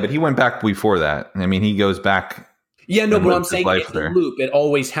 But he went back before that. I mean, he goes back. Yeah, no, but I'm saying it's a loop. It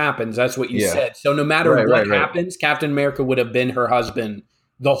always happens. That's what you said. So no matter what happens, Captain America would have been her husband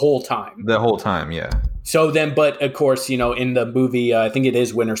the whole time. The whole time, yeah. So then, but of course, in the movie, I think it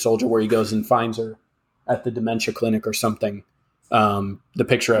is Winter Soldier, where he goes and finds her at the dementia clinic or something. The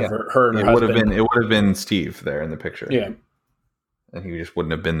picture of her and her husband. It would have been Steve there in the picture. Yeah. And he just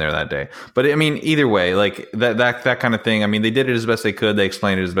wouldn't have been there that day. But I mean, either way, that kind of thing. I mean, they did it as best they could. They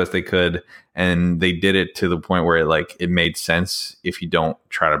explained it as best they could, and they did it to the point where it made sense if you don't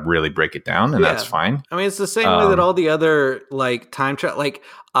try to really break it down, and that's fine. I mean, it's the same way that all the other time travel.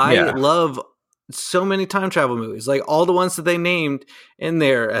 I love so many time travel movies, all the ones that they named in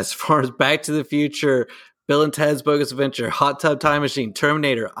there, as far as Back to the Future, Bill and Ted's Bogus Adventure, Hot Tub Time Machine,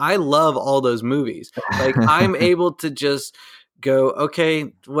 Terminator. I love all those movies. I'm able to just go,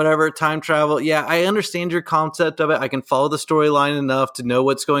 okay, whatever, time travel. Yeah, I understand your concept of it. I can follow the storyline enough to know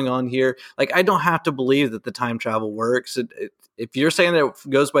what's going on here. I don't have to believe that the time travel works. If you're saying that it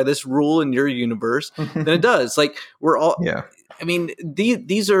goes by this rule in your universe, then it does. We're all... Yeah. I mean,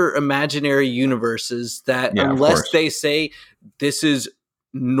 these are imaginary universes that unless they say this is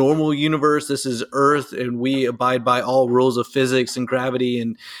normal universe, this is Earth, and we abide by all rules of physics and gravity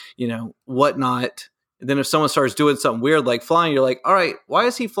and, whatnot. And then if someone starts doing something weird like flying, you're like, all right, why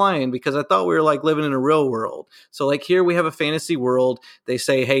is he flying? Because I thought we were living in a real world. So here we have a fantasy world. They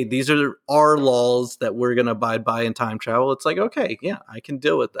say, hey, these are our laws that we're going to abide by in time travel. It's okay, yeah, I can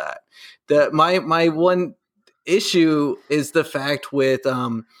deal with that. My one issue is the fact with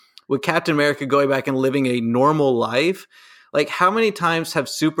Captain America going back and living a normal life. Like, how many times have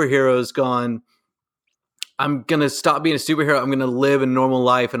superheroes gone, I'm going to stop being a superhero, I'm going to live a normal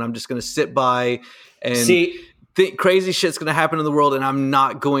life, and I'm just going to sit by and think crazy shit's going to happen in the world, and I'm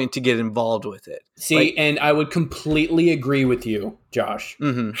not going to get involved with it. And I would completely agree with you, Josh.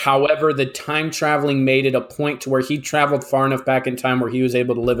 Mm-hmm. However, the time traveling made it a point to where he traveled far enough back in time where he was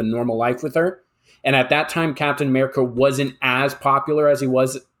able to live a normal life with her. And at that time, Captain America wasn't as popular as he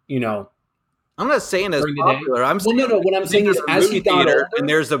was, I'm not saying as popular. I'm saying what I'm saying is as he got older, and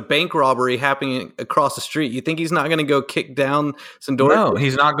there's a bank robbery happening across the street. You think he's not going to go kick down some doors? No,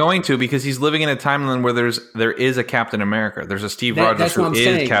 he's not going to, because he's living in a timeline where there is a Captain America. There's a Steve Rogers who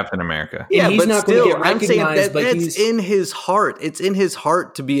is Captain America. Yeah, he's but not still, going to get recognized. I'm saying but that's in his heart. It's in his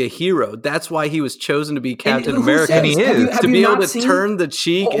heart to be a hero. That's why he was chosen to be Captain America. And he is to be able to turn the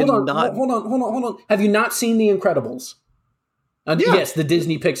cheek and not. Hold on. Have you not seen The Incredibles? Yes, the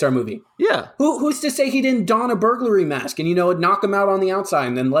Disney Pixar movie. Yeah. Who's to say he didn't don a burglary mask and, knock him out on the outside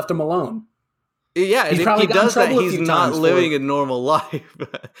and then left him alone? Yeah, and if he does that, he's not living a normal life.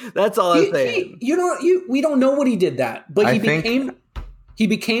 That's all I'm saying. We don't know what he did that, but he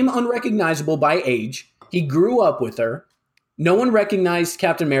became unrecognizable by age. He grew up with her. No one recognized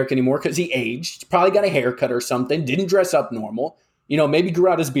Captain America anymore because he aged. Probably got a haircut or something. Didn't dress up normal. Maybe grew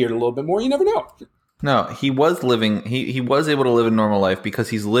out his beard a little bit more. You never know. No, he was living. He was able to live a normal life because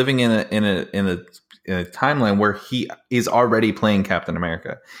he's living in a timeline where he is already playing Captain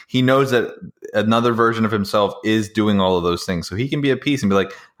America. He knows that another version of himself is doing all of those things, so he can be at peace and be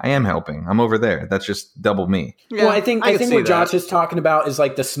like, "I am helping. I'm over there. That's just double me." Yeah, well, I think what Josh is talking about is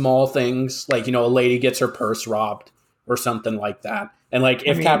like the small things, like a lady gets her purse robbed or something like that. And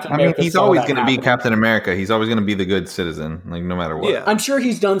Captain America, he's always going to be Captain America. He's always going to be the good citizen, no matter what. Yeah. I'm sure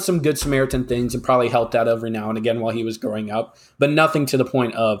he's done some good Samaritan things and probably helped out every now and again while he was growing up, but nothing to the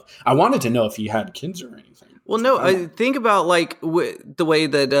point of, I wanted to know if he had kids or anything. Well, no, I think about the way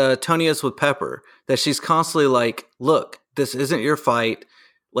that Tony is with Pepper, that she's constantly like, look, this isn't your fight.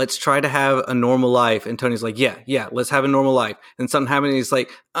 Let's try to have a normal life. And Tony's like, yeah, let's have a normal life. And something happened and he's like,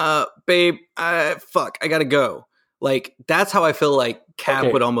 babe, fuck, I got to go. That's how I feel like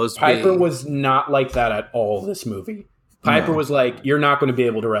Cap would almost be. Piper was not like that at all this movie. Piper was like, you're not going to be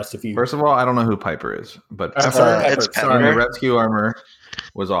able to rest if you... First of all, I don't know who Piper is, but Pepper. The rescue armor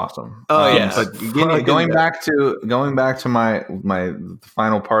was awesome. Oh, yeah. But going back to my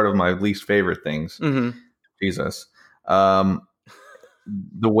final part of my least favorite things, Jesus. The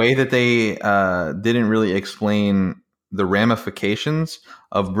way that they didn't really explain the ramifications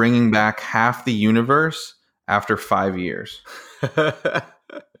of bringing back half the universe after 5 years.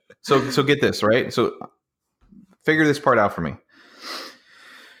 So get this, right? So figure this part out for me.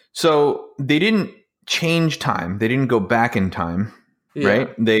 So they didn't change time. They didn't go back in time, right?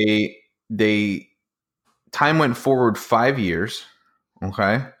 They time went forward 5 years,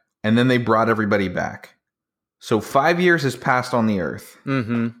 okay? And then they brought everybody back. So 5 years has passed on the Earth.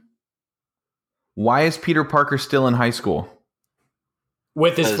 Mm-hmm. Why is Peter Parker still in high school?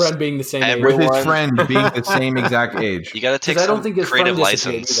 With his friend being the same age. With his friend being the same exact age. You got to take some creative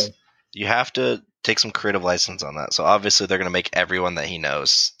license. You have to take some creative license on that. So obviously they're going to make everyone that he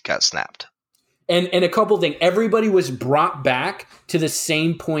knows got snapped. And a couple things. Everybody was brought back to the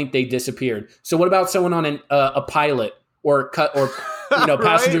same point they disappeared. So what about someone on a pilot or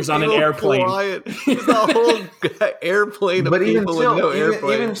passengers on an airplane? The whole airplane of people with no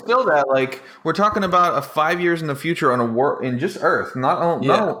airplane. Even still, that we're talking about 5 years in the future on a war in just Earth, let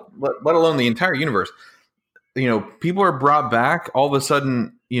alone the entire universe. People are brought back. All of a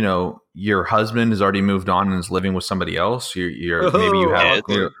sudden, your husband has already moved on and is living with somebody else. Maybe you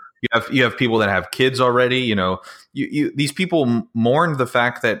have you have people that have kids already. These people mourn the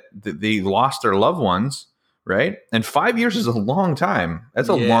fact that they lost their loved ones. Right. And 5 years is a long time. That's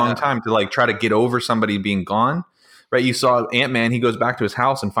a long time to try to get over somebody being gone. Right. You saw Ant-Man. He goes back to his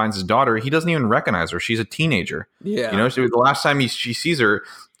house and finds his daughter. He doesn't even recognize her. She's a teenager. Yeah. So the last time she sees her,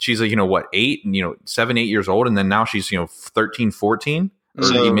 she's 8 and 7, 8 years old. And then now she's, 13, 14.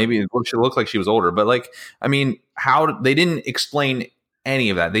 Or maybe she looks like she was older. But how they didn't explain any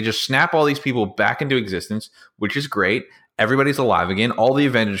of that. They just snap all these people back into existence, which is great. Everybody's alive again. All the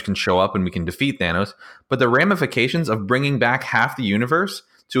Avengers can show up and we can defeat Thanos. But the ramifications of bringing back half the universe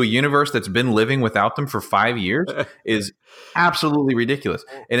to a universe that's been living without them for 5 years is absolutely ridiculous.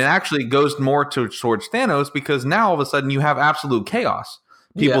 And it actually goes more towards Thanos because now all of a sudden you have absolute chaos.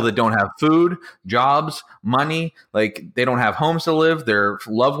 People that don't have food, jobs, money, they don't have homes to live. Their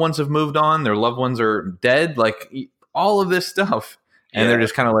loved ones have moved on. Their loved ones are dead. All of this stuff. And they're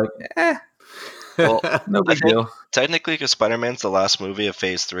just kind of Well, No I big think deal. technically, because Spider-Man's the last movie of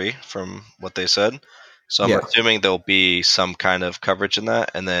Phase 3, from what they said, so I'm Yeah. assuming there'll be some kind of coverage in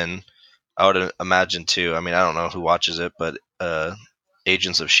that, and then I would imagine too. I mean, I don't know who watches it, but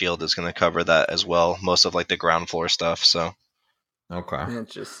Agents of Shield is going to cover that as well. Most of like the ground floor stuff. So Okay.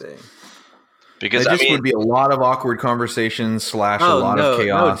 Interesting. because It I just mean, would be a lot of awkward conversations / a Oh lot of no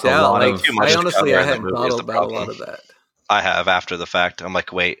chaos, a doubt. lot Like of too much I to just honestly, cover I in the hadn't movie thought is the about a lot problem. of that. I have after the fact. I'm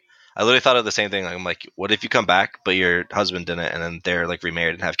like, wait. I literally thought of the same thing. Like, I'm like, what if you come back, but your husband didn't, and then they're like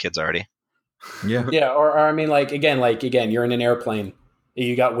remarried and have kids already? yeah. Yeah, or I mean, like again, you're in an airplane.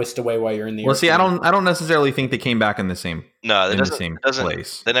 You got whisked away while you're in the Well, airplane. see, I don't necessarily think they came back in the same No, in the same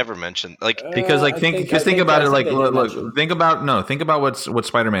place. They never mentioned like Because like think about it, like they did look, mention. think about what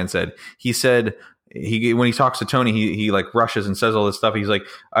Spider-Man said. He said when he talks to Tony, he like rushes and says all this stuff. He's like,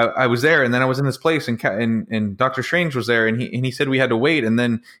 I was there, and then I was in this place, and Doctor Strange was there, and he said we had to wait, and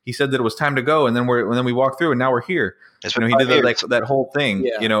then he said that it was time to go, and then we walked through, and now we're here. it's You know, been he 5 did years. that whole thing.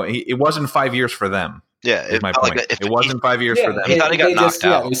 Yeah. You know, it wasn't 5 years for them. Yeah, Is my felt point. like if It wasn't 5 years for them. He thought he got they knocked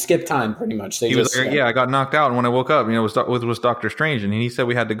out. Yeah, they skipped time pretty much. They He just was like, yeah, I got knocked out, and when I woke up, you know, it was Doctor Strange, and he said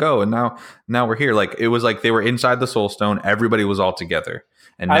we had to go, and now we're here. Like it was like they were inside the Soul Stone, everybody was all together,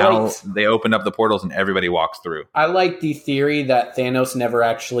 and now they opened up the portals, and everybody walks through. I like the theory that Thanos never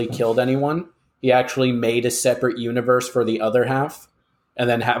actually killed anyone. He actually made a separate universe for the other half, and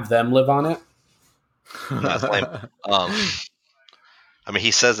then have them live on it. That's lame. I mean,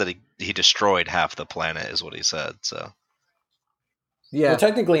 he says that he destroyed half the planet, is what he said. So Yeah, Well,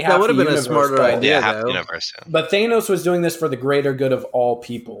 technically, that half would have the been a universe, smarter but- idea, yeah, half the though. universe. Yeah. But Thanos was doing this for the greater good of all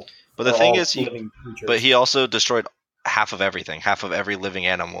people. But the or thing all is, living creatures. but he also destroyed half of everything, half of every living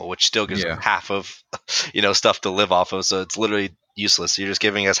animal, which still gives Yeah. us half of, stuff to live off of. So it's literally useless. You're just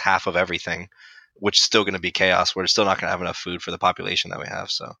giving us half of everything, which is still going to be chaos. We're still not going to have enough food for the population that we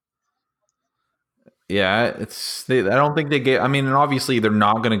have. So Yeah, I don't think they get. I mean, and obviously they're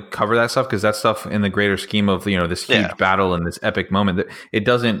not going to cover that stuff because that stuff in the greater scheme of this huge Yeah. battle and this epic moment, that it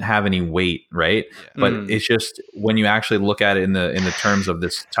doesn't have any weight, right? Yeah. But it's just when you actually look at it in the terms of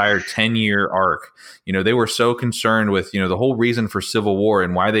this entire 10-year arc, they were so concerned with the whole reason for Civil War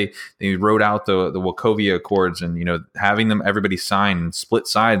and why they wrote out the Wachovia Accords and having everybody sign and split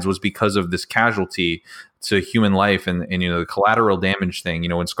sides was because of this casualty to human life and the collateral damage thing.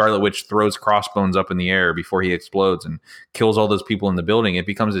 When Scarlet Witch throws Crossbones up in the air before he explodes and kills all those people in the building, it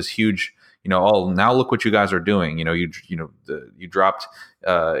becomes this huge, oh, now look what you guys are doing. You dropped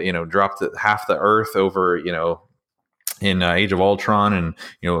half the Earth over, in Age of Ultron, and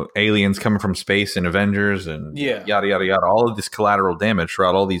aliens coming from space in Avengers, and yada yada yada. All of this collateral damage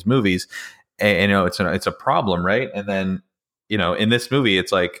throughout all these movies, and it's a problem, right? And then in this movie,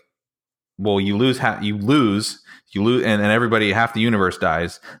 it's like, well, you lose, and everybody, half the universe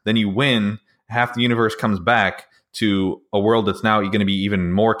dies. Then you win, half the universe comes back to a world that's now going to be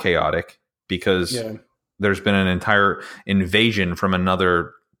even more chaotic because there's been an entire invasion from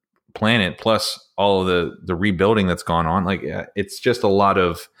another planet, plus all of the rebuilding that's gone on. Like, it's just a lot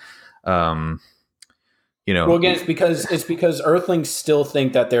of, Well, again, it's because Earthlings still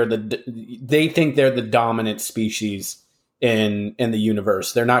think that they're the dominant species in the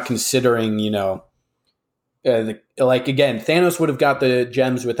universe. They're not considering, like, again, Thanos would have got the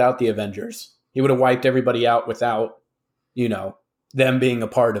gems without the Avengers. He would have wiped everybody out without, them being a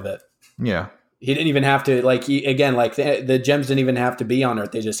part of it. Yeah. He didn't even have to, like, the gems didn't even have to be on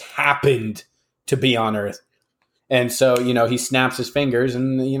Earth. They just happened to be on Earth. And so, he snaps his fingers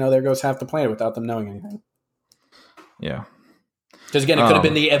and, there goes half the planet without them knowing anything. Yeah. Because again, it could have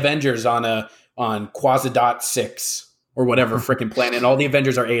been the Avengers on Quasidot 6 or whatever freaking planet. And all the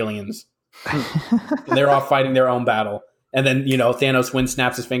Avengers are aliens. And they're all fighting their own battle. And then, Thanos wins,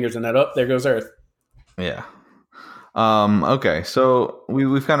 snaps his fingers, and then, there goes Earth. Yeah. Okay, so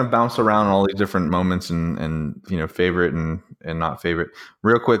we've kind of bounced around all these different moments and favorite and not favorite.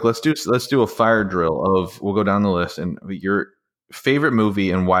 Real quick, let's do a fire drill of, we'll go down the list and your favorite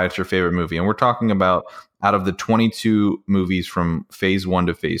movie and why it's your favorite movie. And we're talking about out of the 22 movies from phase 1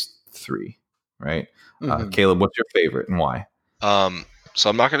 to phase 3, right? Caleb, what's your favorite and why? So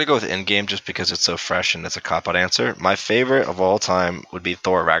I'm not going to go with Endgame just because it's so fresh and it's a cop-out answer. My favorite of all time would be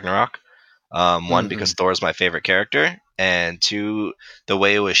Thor Ragnarok. One, because Thor is my favorite character, and two, the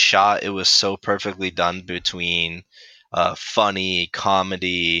way it was shot, it was so perfectly done between funny,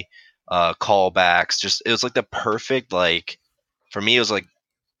 comedy, callbacks. Just, it was like the perfect, like, for me, it was like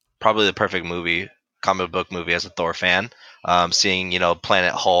probably the perfect comic book movie as a Thor fan. Seeing,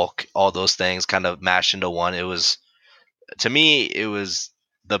 Planet Hulk, all those things kind of mashed into one. To me, it was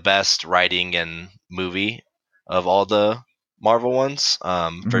the best writing and movie of all the Marvel ones,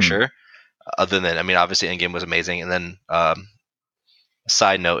 for sure. Other than, I mean, obviously Endgame was amazing, and then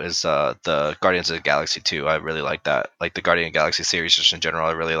side note is the Guardians of the Galaxy 2. I really like that. Like the Guardian of the Galaxy series, just in general,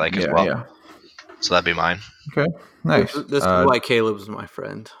 I really like as well. Yeah. So that'd be mine. Okay. Nice. This is why Caleb's my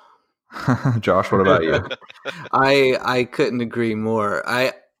friend. Josh, what about you? I couldn't agree more.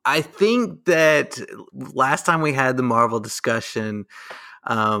 I think that last time we had the Marvel discussion,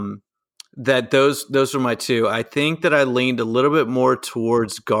 that those were my two. I think that I leaned a little bit more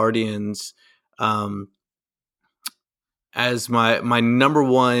towards Guardians as my number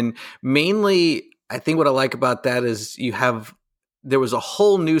one. Mainly, I think what I like about that is there was a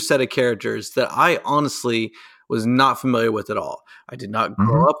whole new set of characters that I honestly was not familiar with at all. I did not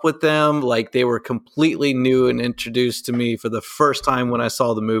grow up with them. Like, they were completely new and introduced to me for the first time when I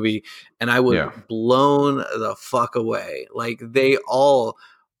saw the movie, and I was blown the fuck away. Like, they all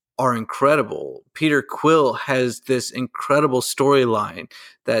are incredible. Peter Quill has this incredible storyline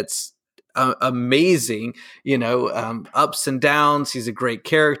that's amazing, ups and downs. He's a great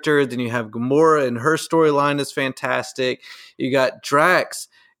character. Then you have Gamora, and her storyline is fantastic. You got Drax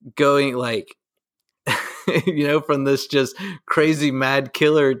going like, from this just crazy mad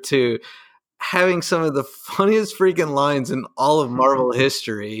killer to having some of the funniest freaking lines in all of Marvel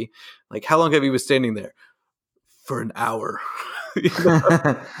history. Like, how long have you been standing there? For an hour.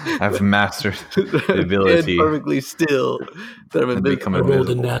 I've mastered the ability perfectly still that I'm become I rolled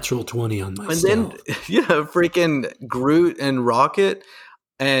a natural 20 on my and stealth. then freaking Groot and Rocket,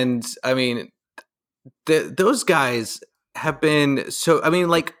 and I mean those guys have been so. I mean,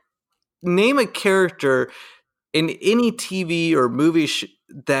 like, name a character in any TV or movie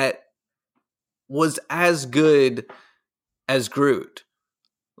that was as good as Groot.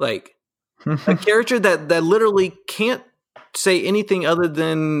 Like, a character that literally can't say anything other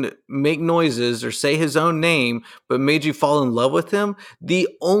than make noises or say his own name, but made you fall in love with him. The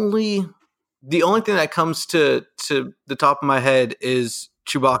only thing that comes to the top of my head is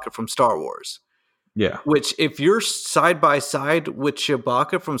Chewbacca from Star Wars. Yeah. Which, if you're side by side with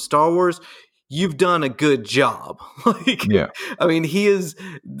Chewbacca from Star Wars, you've done a good job. Like, yeah. I mean, he is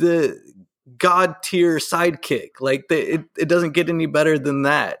the god tier sidekick. Like, it doesn't get any better than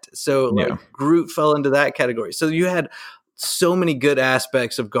that. So like, Groot fell into that category. So you had so many good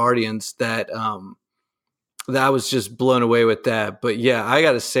aspects of Guardians that I was just blown away with that. But yeah, I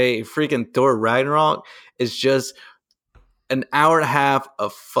gotta say, freaking Thor Ragnarok is just an hour and a half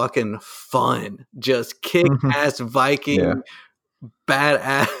of fucking fun. Just kick ass Viking,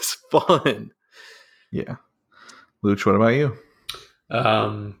 badass fun. Yeah. Luch, what about you?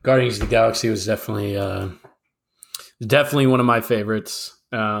 Guardians of the Galaxy was definitely one of my favorites.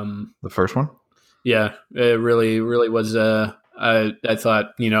 The first one? Yeah, it really was. I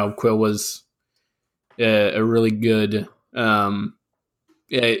thought, Quill was a really good.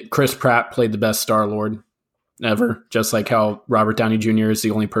 Chris Pratt played the best Star-Lord ever, just like how Robert Downey Jr. is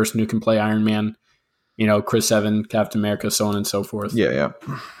the only person who can play Iron Man. Chris Evans, Captain America, so on and so forth. Yeah.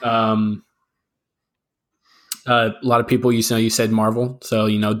 A lot of people, you said Marvel, so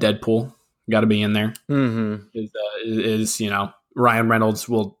Deadpool got to be in there. Is Ryan Reynolds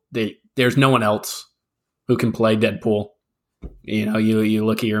there's no one else who can play Deadpool. You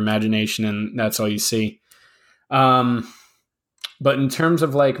look at your imagination and that's all you see. But in terms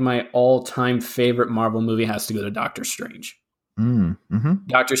of like my all-time favorite Marvel movie, has to go to Doctor Strange.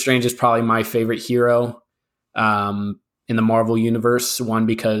 Doctor Strange is probably my favorite hero in the Marvel universe. One,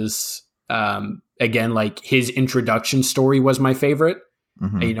 because again, like, his introduction story was my favorite.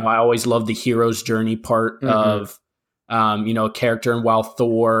 I always loved the hero's journey part of a character. And while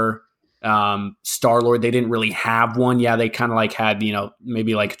Thor, Star-Lord, they didn't really have one. Yeah, they kind of like had,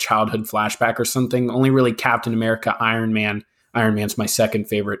 maybe like a childhood flashback or something. Only really Captain America, Iron Man. Iron Man's my second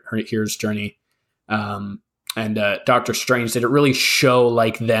favorite hero's journey. And Doctor Strange, did it really show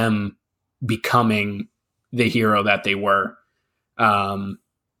like them becoming the hero that they were. And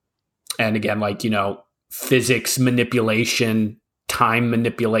again, like, physics manipulation, time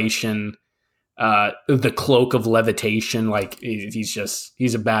manipulation, the cloak of levitation. Like, he's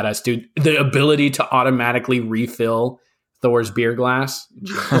a badass dude. The ability to automatically refill Thor's beer glass.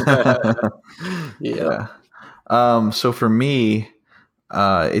 Yeah. So for me,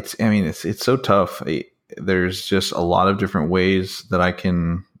 it's so tough. There's just a lot of different ways that I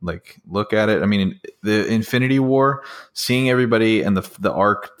can like look at it. I mean, the Infinity War, seeing everybody and the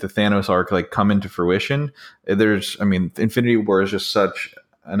Thanos arc like come into fruition. Infinity War is just such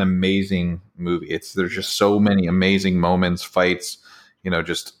an amazing movie. There's just so many amazing moments, fights,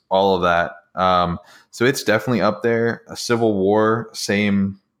 just all of that. So it's definitely up there. A Civil War,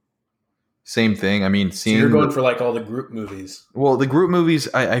 same Same thing. I mean, so you're going for like all the group movies. Well, the group movies,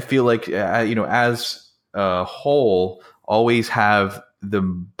 I feel like, as a whole, always have the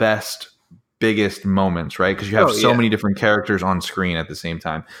biggest moments, right? Because you have so many different characters on screen at the same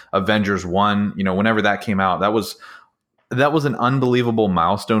time. Avengers 1, whenever that came out, that was an unbelievable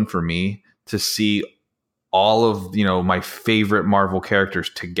milestone for me to see all of my favorite Marvel characters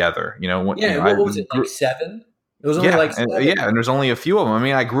together. What was it, like 7? It was only like 7. And there's only a few of them. I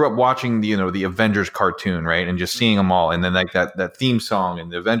mean, I grew up watching the Avengers cartoon, right, and just seeing them all, and then like that theme song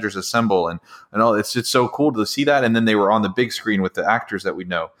and the Avengers Assemble and all. It's just so cool to see that, and then they were on the big screen with the actors that we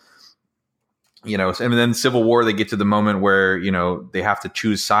know. And then Civil War, they get to the moment where, they have to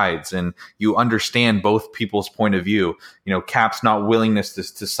choose sides, and you understand both people's point of view. Cap's not willingness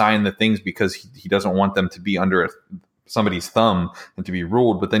to sign the things because he doesn't want them to be under somebody's thumb and to be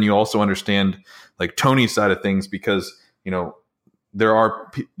ruled. But then you also understand like Tony's side of things because, there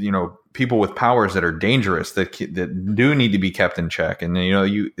are, people with powers that are dangerous that do need to be kept in check. And,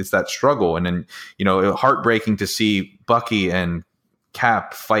 it's that struggle. And then, heartbreaking to see Bucky and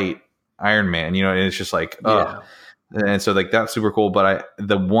Cap fight Iron Man, and it's just like, and so like that's super cool. But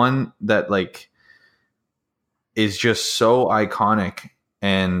the one that like is just so iconic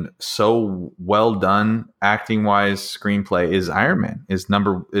and so well done acting wise, screenplay is Iron Man. Is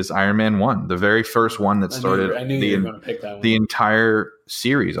Iron Man 1, the very first one that started the entire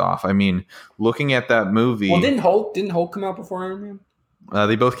series off. I mean, looking at that movie. Well, didn't Hulk come out before Iron Man?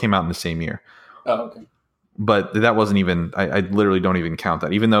 They both came out in the same year. Oh, okay. But that wasn't even. I literally don't even count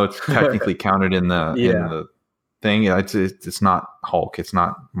that, even though it's technically counted in the in the thing. It's not Hulk. It's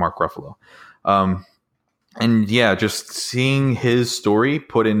not Mark Ruffalo. And just seeing his story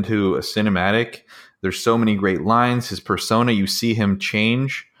put into a cinematic. There's so many great lines. His persona, you see him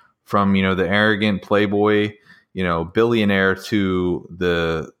change from the arrogant playboy, billionaire to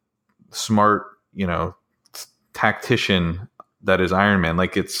the smart, tactician that is Iron Man.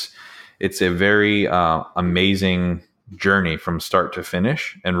 Like it's a very amazing journey from start to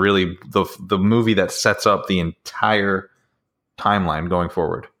finish, and really the movie that sets up the entire timeline going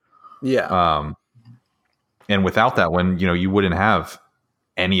forward. Yeah. And without that one, you wouldn't have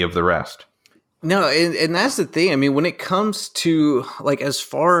any of the rest. No, and that's the thing. I mean, when it comes to like as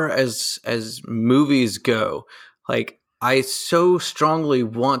far as movies go, like I so strongly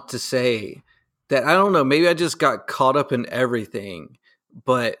want to say that I don't know, maybe I just got caught up in everything,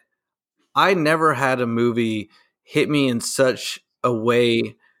 but I never had a movie hit me in such a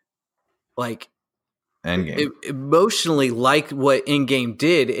way, like Endgame. Emotionally, like what Endgame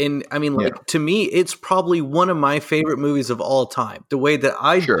did. And I mean, like to me, it's probably one of my favorite movies of all time. The way that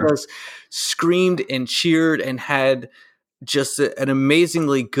I just screamed and cheered and had just an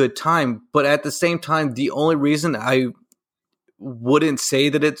amazingly good time. But at the same time, the only reason I wouldn't say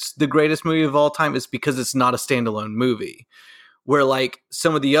that it's the greatest movie of all time is because it's not a standalone movie. Where like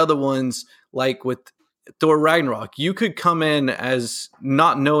some of the other ones, like with Thor Ragnarok, you could come in as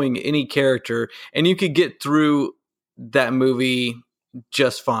not knowing any character and you could get through that movie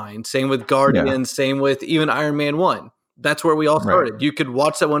just fine. Same with Guardians, same with even Iron Man 1. That's where we all started. Right. You could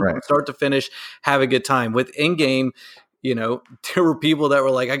watch that one from start to finish, have a good time. With Endgame, there were people that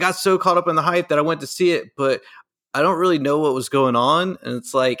were like, I got so caught up in the hype that I went to see it, but I don't really know what was going on. And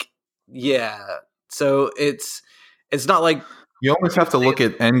it's like, so it's not like, you almost have to look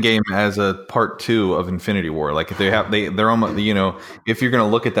at Endgame as a part 2 of Infinity War. Like if they're almost, if you're going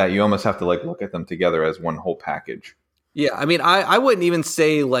to look at that, you almost have to like look at them together as one whole package. Yeah. I mean, I wouldn't even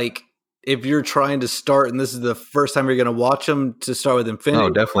say like, if you're trying to start and this is the first time you're going to watch them, to start with Infinity. Oh,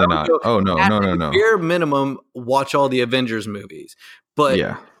 definitely not. No. Bare minimum, watch all the Avengers movies. But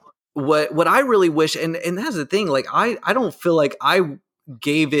what I really wish, and that's the thing, like I don't feel like I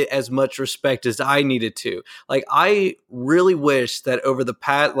gave it as much respect as I needed to. Like I really wish that over the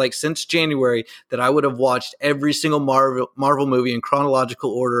past, like since January, that I would have watched every single Marvel movie in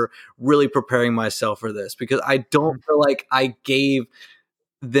chronological order, really preparing myself for this, because I don't feel like I gave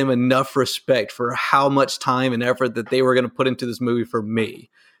them enough respect for how much time and effort that they were going to put into this movie for me,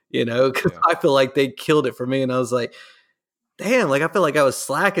 because I feel like they killed it for me. And I was like, damn, like I feel like I was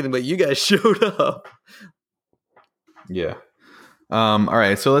slacking, but you guys showed up. Yeah. All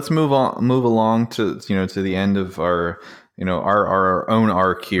right, so let's move along to to the end of our our own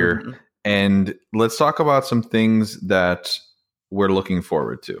arc here, and let's talk about some things that we're looking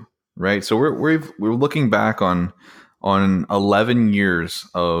forward to. Right, so we're looking back on 11 years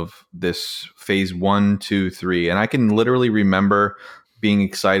of this phase 1, 2, 3, and I can literally remember being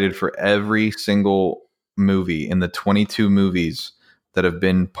excited for every single movie in the 22 movies that have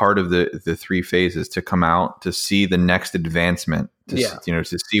been part of the 3 phases to come out, to see the next advancement, to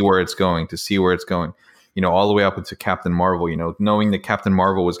see where it's going, all the way up into Captain Marvel, knowing that Captain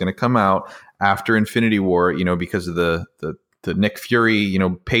Marvel was going to come out after Infinity War, because of the Nick Fury,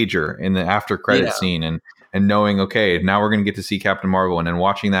 pager in the after credit scene, and knowing, okay, now we're going to get to see Captain Marvel, and then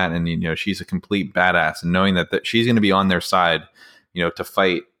watching that, and she's a complete badass, and knowing that she's going to be on their side, to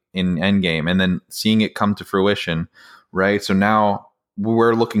fight in Endgame, and then seeing it come to fruition, right? So now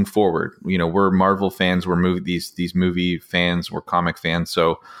we're looking forward. We're Marvel fans, we're these movie fans, we're comic fans.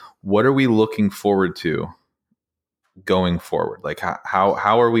 So what are we looking forward to going forward? Like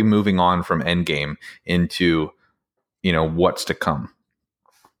how are we moving on from Endgame into what's to come?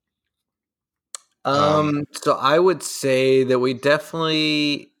 So I would say that we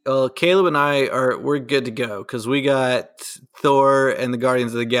definitely, Caleb and we're good to go because we got Thor and the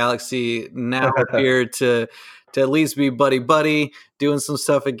Guardians of the Galaxy now here to at least be buddy doing some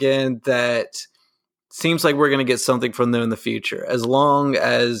stuff again that seems like we're going to get something from them in the future. As long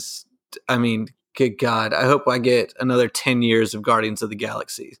as, good God, I hope I get another 10 years of Guardians of the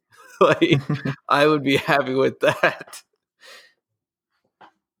Galaxy. I would be happy with that.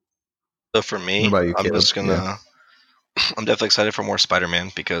 So for me, I'm just gonna. I'm definitely excited for more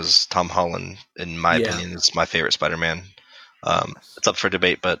Spider-Man because Tom Holland, in my opinion, is my favorite Spider-Man. It's up for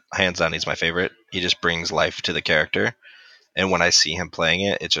debate, but hands down, he's my favorite. He just brings life to the character, and when I see him playing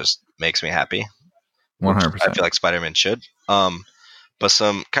it, it just makes me happy. 100%. I feel like Spider-Man should. But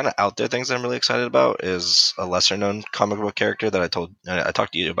some kind of out there things that I'm really excited about is a lesser-known comic book character that I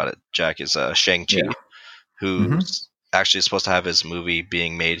talked to you about it, Jack, is Shang-Chi, who's actually supposed to have his movie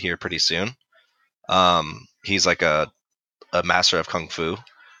being made here pretty soon. He's like a master of kung fu,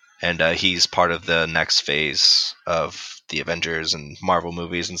 and he's part of the next phase of the Avengers and Marvel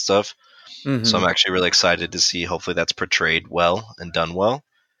movies and stuff. So I'm actually really excited to see. Hopefully, that's portrayed well and done well.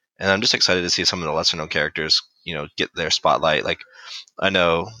 And I'm just excited to see some of the lesser known characters, get their spotlight. Like, I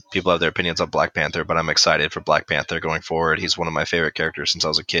know people have their opinions on Black Panther, but I'm excited for Black Panther going forward. He's one of my favorite characters since I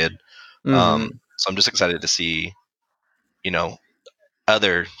was a kid. So I'm just excited to see,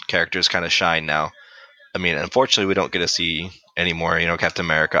 other characters kind of shine now. I mean, unfortunately, we don't get to see any more, Captain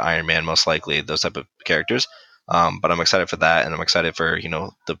America, Iron Man, most likely, those type of characters. But I'm excited for that, and I'm excited for,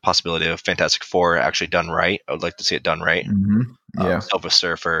 the possibility of Fantastic Four actually done right. I would like to see it done right. Silver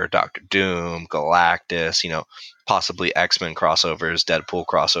Surfer, Doctor Doom, Galactus, possibly X-Men crossovers, Deadpool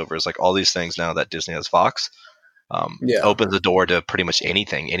crossovers, like all these things now that Disney has Fox. Opens the door to pretty much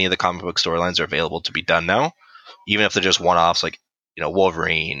anything. Any of the comic book storylines are available to be done now, even if they're just one-offs, like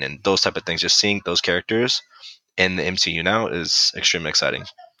Wolverine and those type of things. Just seeing those characters in the MCU now is extremely exciting.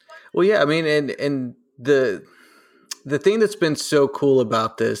 Well, yeah, I mean, and the thing that's been so cool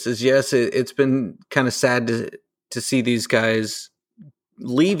about this is, yes, it's been kind of sad to see these guys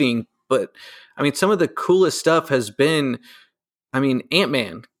leaving, but I mean, some of the coolest stuff has been,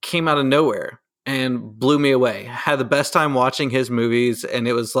 Ant-Man came out of nowhere and blew me away. I had the best time watching his movies, and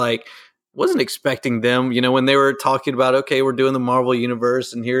it was like, wasn't expecting them, when they were talking about, okay, we're doing the Marvel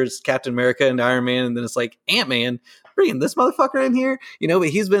universe and here's Captain America and Iron Man, and then it's like, Ant-Man, bringing this motherfucker in here, but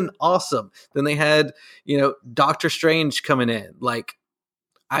he's been awesome. Then they had, Doctor Strange coming in. Like,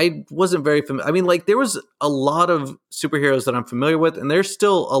 I wasn't very familiar. There was a lot of superheroes that I'm familiar with, and there's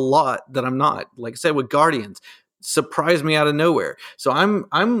still a lot that I'm not. Like I said, with Guardians, surprised me out of nowhere. So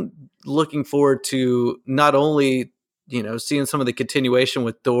I'm looking forward to not only seeing some of the continuation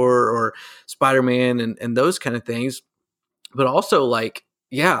with Thor or Spider-Man and those kind of things, but also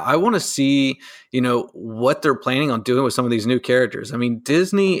I want to see, what they're planning on doing with some of these new characters. I mean,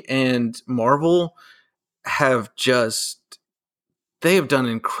 Disney and Marvel they have done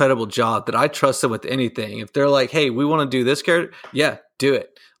an incredible job that I trust them with anything. If they're like, hey, we want to do this character, yeah, do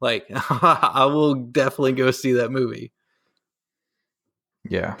it. Like, I will definitely go see that movie.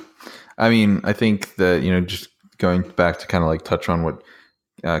 Yeah. I think that, just going back to kind of touch on what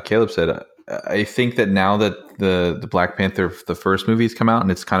Caleb said, I think that now that the Black Panther, the first movie's come out and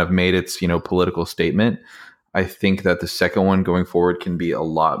it's kind of made its, political statement, I think that the second one going forward can be a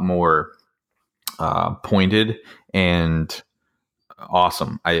lot more pointed and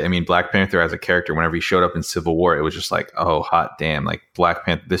awesome. I mean, Black Panther as a character, whenever he showed up in Civil War, it was just like, oh, hot damn, like Black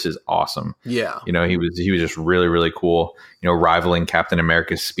Panther, this is awesome. Yeah. He was just really, really cool, rivaling Captain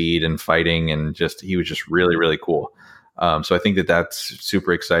America's speed and fighting, and he was just really, really cool. So I think that that's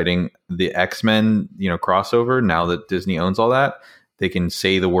super exciting. The X-Men, crossover, now that Disney owns all that, they can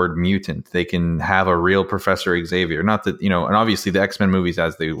say the word mutant. They can have a real Professor Xavier. Not that, and obviously the X-Men movies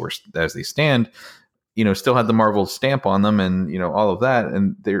as they stand, still had the Marvel stamp on them, and all of that,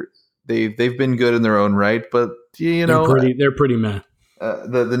 and they've been good in their own right, but they're pretty meh.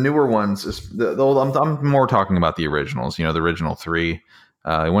 the newer ones is I'm more talking about the originals. The original three.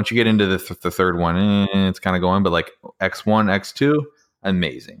 Once you get into the third one, it's kind of going. But like X1, X2,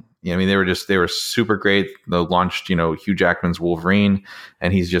 amazing. I mean, they were super great. They launched, Hugh Jackman's Wolverine,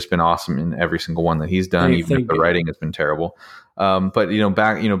 and he's just been awesome in every single one that he's done, even if the writing has been terrible. But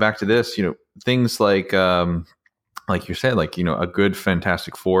back to this, things like you said, a good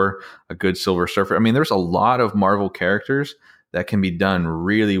Fantastic Four, a good Silver Surfer. I mean, there's a lot of Marvel characters that can be done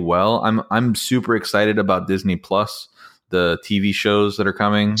really well. I'm super excited about Disney Plus, the TV shows that are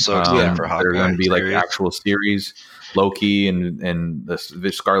coming. So excited for Hawkeye. They're going to be like actual series. Loki and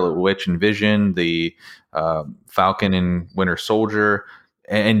the Scarlet Witch and Vision, the Falcon and Winter Soldier,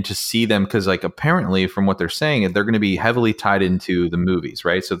 and to see them, because like apparently from what they're saying, they're going to be heavily tied into the movies,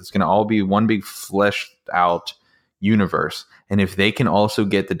 right? So it's going to all be one big fleshed out universe. And if they can also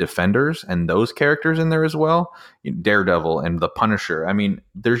get the Defenders and those characters in there as well, Daredevil and the Punisher. I mean,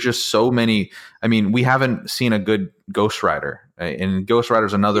 there's just so many. I mean, we haven't seen a good Ghost Rider, and Ghost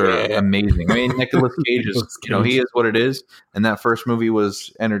Rider's another amazing. I mean, Nicolas Cage is, he is what it is, and that first movie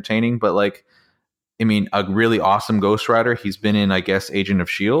was entertaining, but like, I mean, a really awesome Ghost Rider. He's been in, I guess, Agent of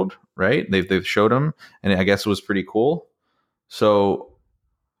S.H.I.E.L.D., right? They've showed him, and I guess it was pretty cool. So,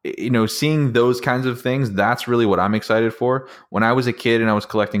 seeing those kinds of things, that's really what I'm excited for. When I was a kid and I was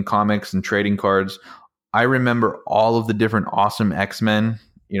collecting comics and trading cards, I remember all of the different awesome X-Men,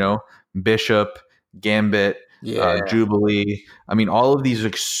 Bishop, Gambit, Jubilee. I mean, all of these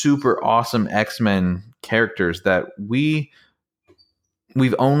like super awesome X-Men characters that we've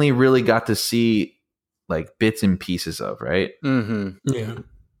only really got to see like bits and pieces of, right? Mm-hmm. Yeah.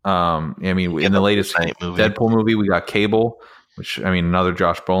 I mean, in the latest Deadpool movie, we got Cable, which, I mean, another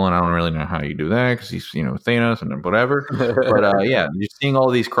Josh Brolin. I don't really know how you do that because he's, Thanos and whatever. But yeah, just seeing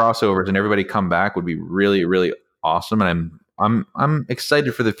all these crossovers and everybody come back would be really, really awesome. And I'm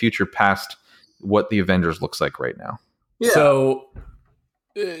excited for the future past what the Avengers looks like right now. Yeah.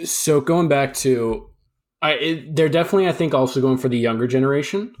 So going back to, they're definitely, I think, also going for the younger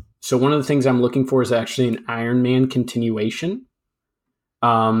generation. So one of the things I'm looking for is actually an Iron Man continuation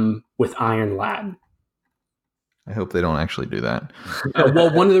with Iron Lad. I hope they don't actually do that.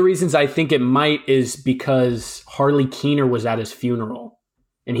 Well, one of the reasons I think it might is because Harley Keener was at his funeral,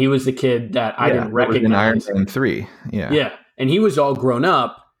 and he was the kid that I didn't recognize. In Iron Man 3, yeah, and he was all grown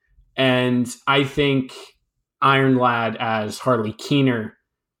up, and I think Iron Lad as Harley Keener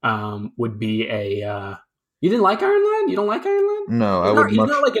would be a. You didn't like Iron Lad? You don't like Iron Lad? No, he's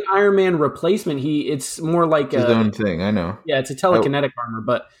not like an Iron Man replacement. It's more like his own thing. I know. Yeah, it's a telekinetic armor,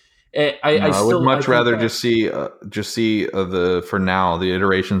 but. I would much rather just see for now the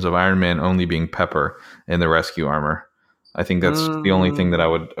iterations of Iron Man only being Pepper in the rescue armor. I think that's the only thing that I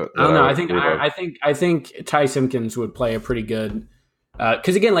would. I don't know. I think Ty Simpkins would play a pretty good.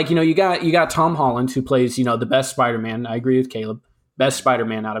 Because again, like you got Tom Holland who plays the best Spider-Man. I agree with Caleb, best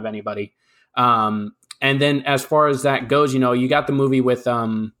Spider-Man out of anybody. And then as far as that goes, you got the movie with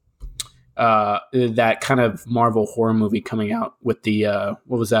that kind of Marvel horror movie coming out with the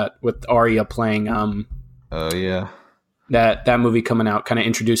what was that with Arya playing that movie coming out, kind of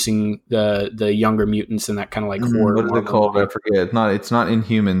introducing the younger mutants and that kind of like horror. What is it called? Movie. I forget. It's not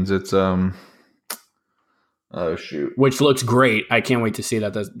Inhumans. It's oh shoot, which looks great. I can't wait to see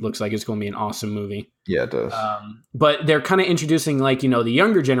that. That looks like it's going to be an awesome movie. Yeah, it does. But they're kind of introducing like the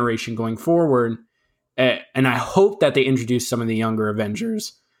younger generation going forward, and I hope that they introduce some of the younger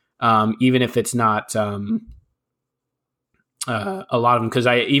Avengers. Even if it's not a lot of them, because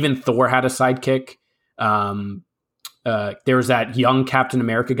even Thor had a sidekick. There was that young Captain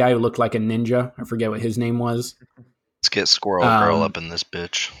America guy who looked like a ninja. I forget what his name was. Let's get Squirrel Girl up in this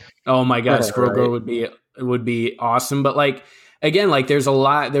bitch. Oh my god, Squirrel Girl would be awesome. But like again, like there's a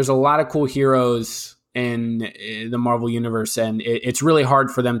lot of cool heroes in the Marvel universe, and it's really hard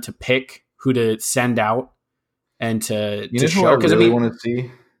for them to pick who to send out and to show. Because I really want to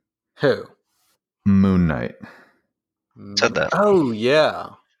see. Who? Moon Knight. Said that. Oh yeah,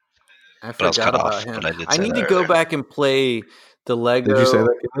 I forgot about him. I need to go back and play the Lego Did you say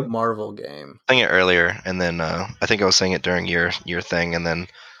that, Marvel game. I sang it earlier, and then I think I was saying it during your thing, and then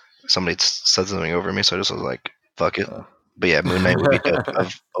somebody said something over me, so I just was like, "Fuck it." But yeah, Moon Knight would be good.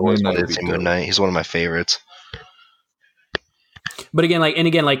 I've always wanted to see Moon Knight. He's one of my favorites. But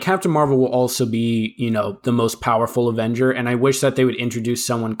again, Captain Marvel will also be, the most powerful Avenger, and I wish that they would introduce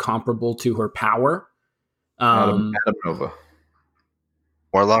someone comparable to her power. Adam Nova.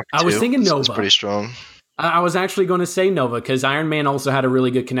 Warlock. I was thinking Nova. It's pretty strong. I was actually going to say Nova because Iron Man also had a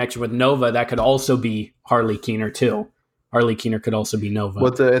really good connection with Nova. That could also be Harley Keener too. Harley Keener could also be Nova.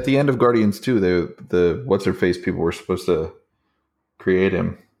 But at the end of Guardians 2, the what's her face people were supposed to Create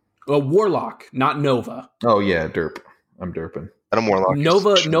him. Warlock, not Nova. Oh yeah, derp. I'm derping. Adam Warlock.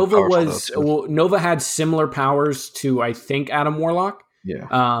 Nova had similar powers to, I think, Adam Warlock.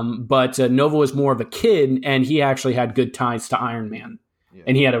 Yeah. But Nova was more of a kid, and he actually had good ties to Iron Man. Yeah.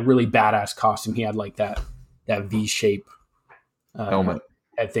 And he had a really badass costume. He had like that V shape helmet.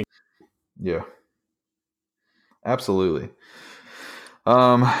 I think. Yeah. Absolutely.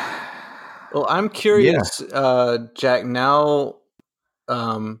 Well, I'm curious, Jack. Now,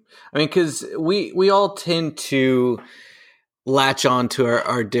 I mean, because we all tend to latch on to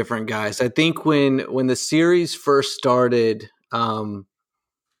our different guys. I think when the series first started, of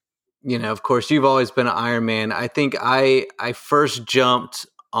course, you've always been an Iron Man. I think I first jumped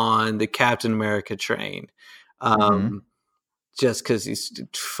on the Captain America train, just because he's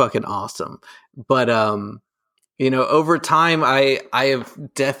fucking awesome. But over time, I have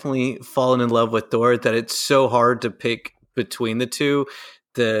definitely fallen in love with Thor. That it's so hard to pick between the two.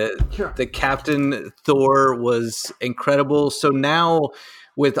 The Captain Thor was incredible. So now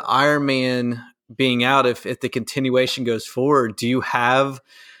with Iron Man being out, if the continuation goes forward, do you have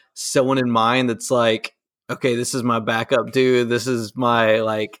someone in mind that's like, okay, this is my backup dude, this is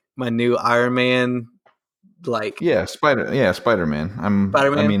my new Iron Man? Spider-Man.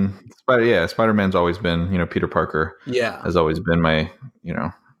 Spider-Man's always been, Peter Parker has always been my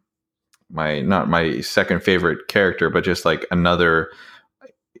not my second favorite character, but just like another.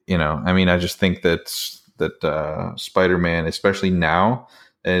 I just think that Spider-Man, especially now,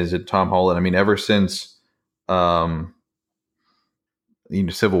 as Tom Holland. Ever since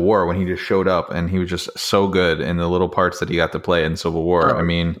Civil War, when he just showed up and he was just so good in the little parts that he got to play in Civil War.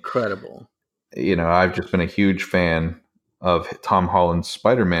 Incredible. I've just been a huge fan of Tom Holland's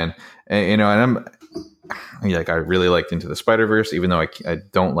Spider-Man, and I'm I really liked Into the Spider-Verse, even though I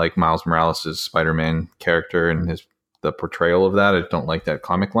don't like Miles Morales' Spider-Man character and the portrayal of that. I don't like that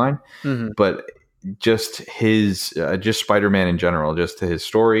comic line, but just his, just Spider-Man in general, just his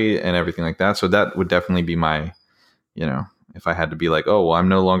story and everything like that. So that would definitely be my, if I had to be like, oh, well, I'm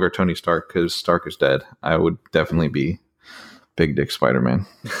no longer Tony Stark because Stark is dead, I would definitely be Big Dick Spider-Man.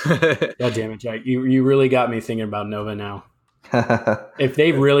 God damn it, Jack. You really got me thinking about Nova now. If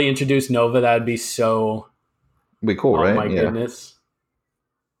they really introduced Nova, that'd be so... be cool, right? Oh my goodness.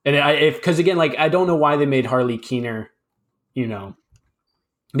 And because again, I don't know why they made Harley Keener,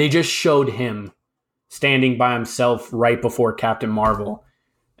 they just showed him standing by himself right before Captain Marvel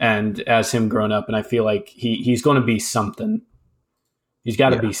and as him grown up. And I feel like he's going to be something. He's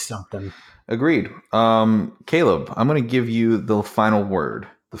got to be something. Agreed. Caleb, I'm going to give you the final word.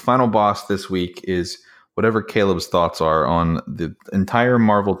 The final boss this week is whatever Caleb's thoughts are on the entire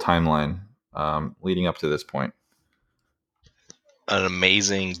Marvel timeline leading up to this point. An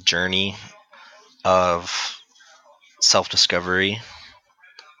amazing journey of self-discovery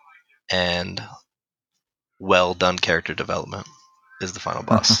and well done character development is the final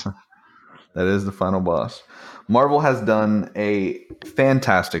boss. That is the final boss. Marvel has done a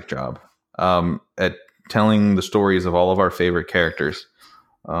fantastic job at telling the stories of all of our favorite characters.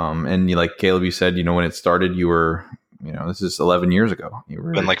 And like Caleb, you said, when it started, you were, this is 11 years ago. You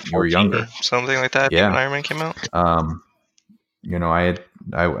were 14, you were younger, something like that. Yeah, when Iron Man came out.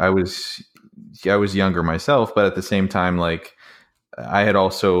 I was younger myself, but at the same time, I had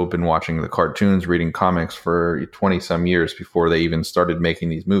also been watching the cartoons, reading comics for 20 some years before they even started making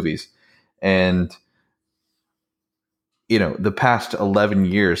these movies. And, the past 11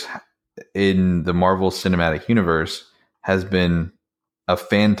 years in the Marvel Cinematic Universe has been a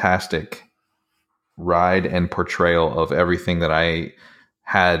fantastic ride and portrayal of everything that I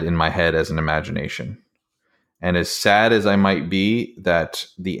had in my head as an imagination. And as sad as I might be that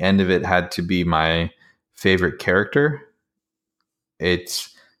the end of it had to be my favorite character,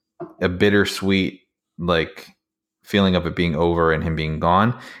 it's a bittersweet feeling of it being over and him being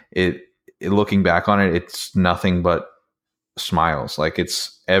gone. Looking back on it, it's nothing but smiles.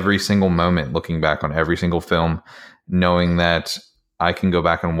 It's every single moment looking back on every single film, knowing that I can go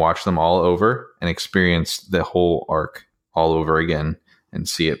back and watch them all over and experience the whole arc all over again and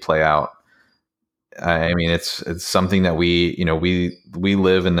see it play out. It's something that we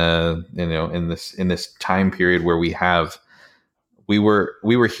live in in this time period where we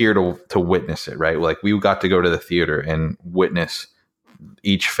were here to witness it, right? We got to go to the theater and witness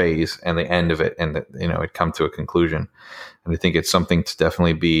each phase and the end of it, and it come to a conclusion. And I think it's something to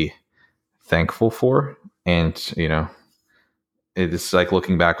definitely be thankful for. And it's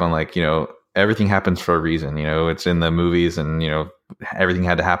looking back on everything happens for a reason. It's in the movies, and everything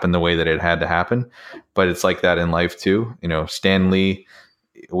had to happen the way that it had to happen. But it's like that in life too. Stan Lee,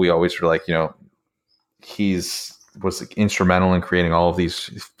 we always were he's was instrumental in creating all of these,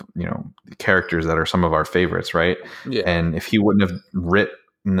 characters that are some of our favorites, right? Yeah. And if he wouldn't have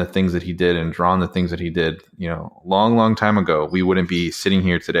written the things that he did and drawn the things that he did, long time ago, we wouldn't be sitting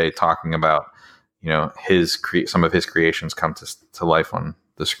here today talking about, some of his creations come to life on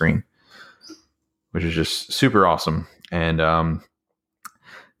the screen, which is just super awesome. And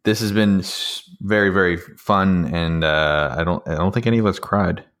this has been very, very fun, and I don't think any of us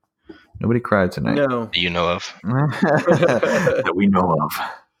cried. Nobody cried tonight. No. That you know of. That we know of.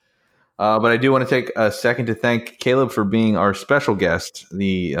 But I do want to take a second to thank Caleb for being our special guest.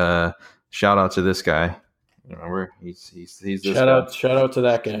 The shout out to this guy. Remember, he's this shout out to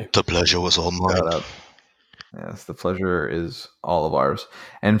that guy. The pleasure was all mine. Yes, the pleasure is all of ours.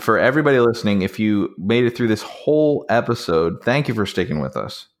 And for everybody listening, if you made it through this whole episode, thank you for sticking with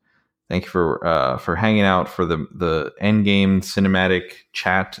us. Thank you for hanging out for the Endgame cinematic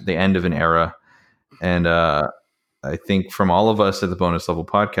chat, the end of an era. And I think from all of us at the Bonus Level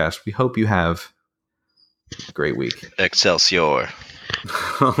Podcast, we hope you have a great week. Excelsior.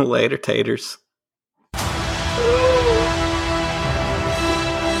 Later, taters.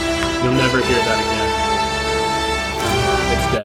 You'll never hear that again.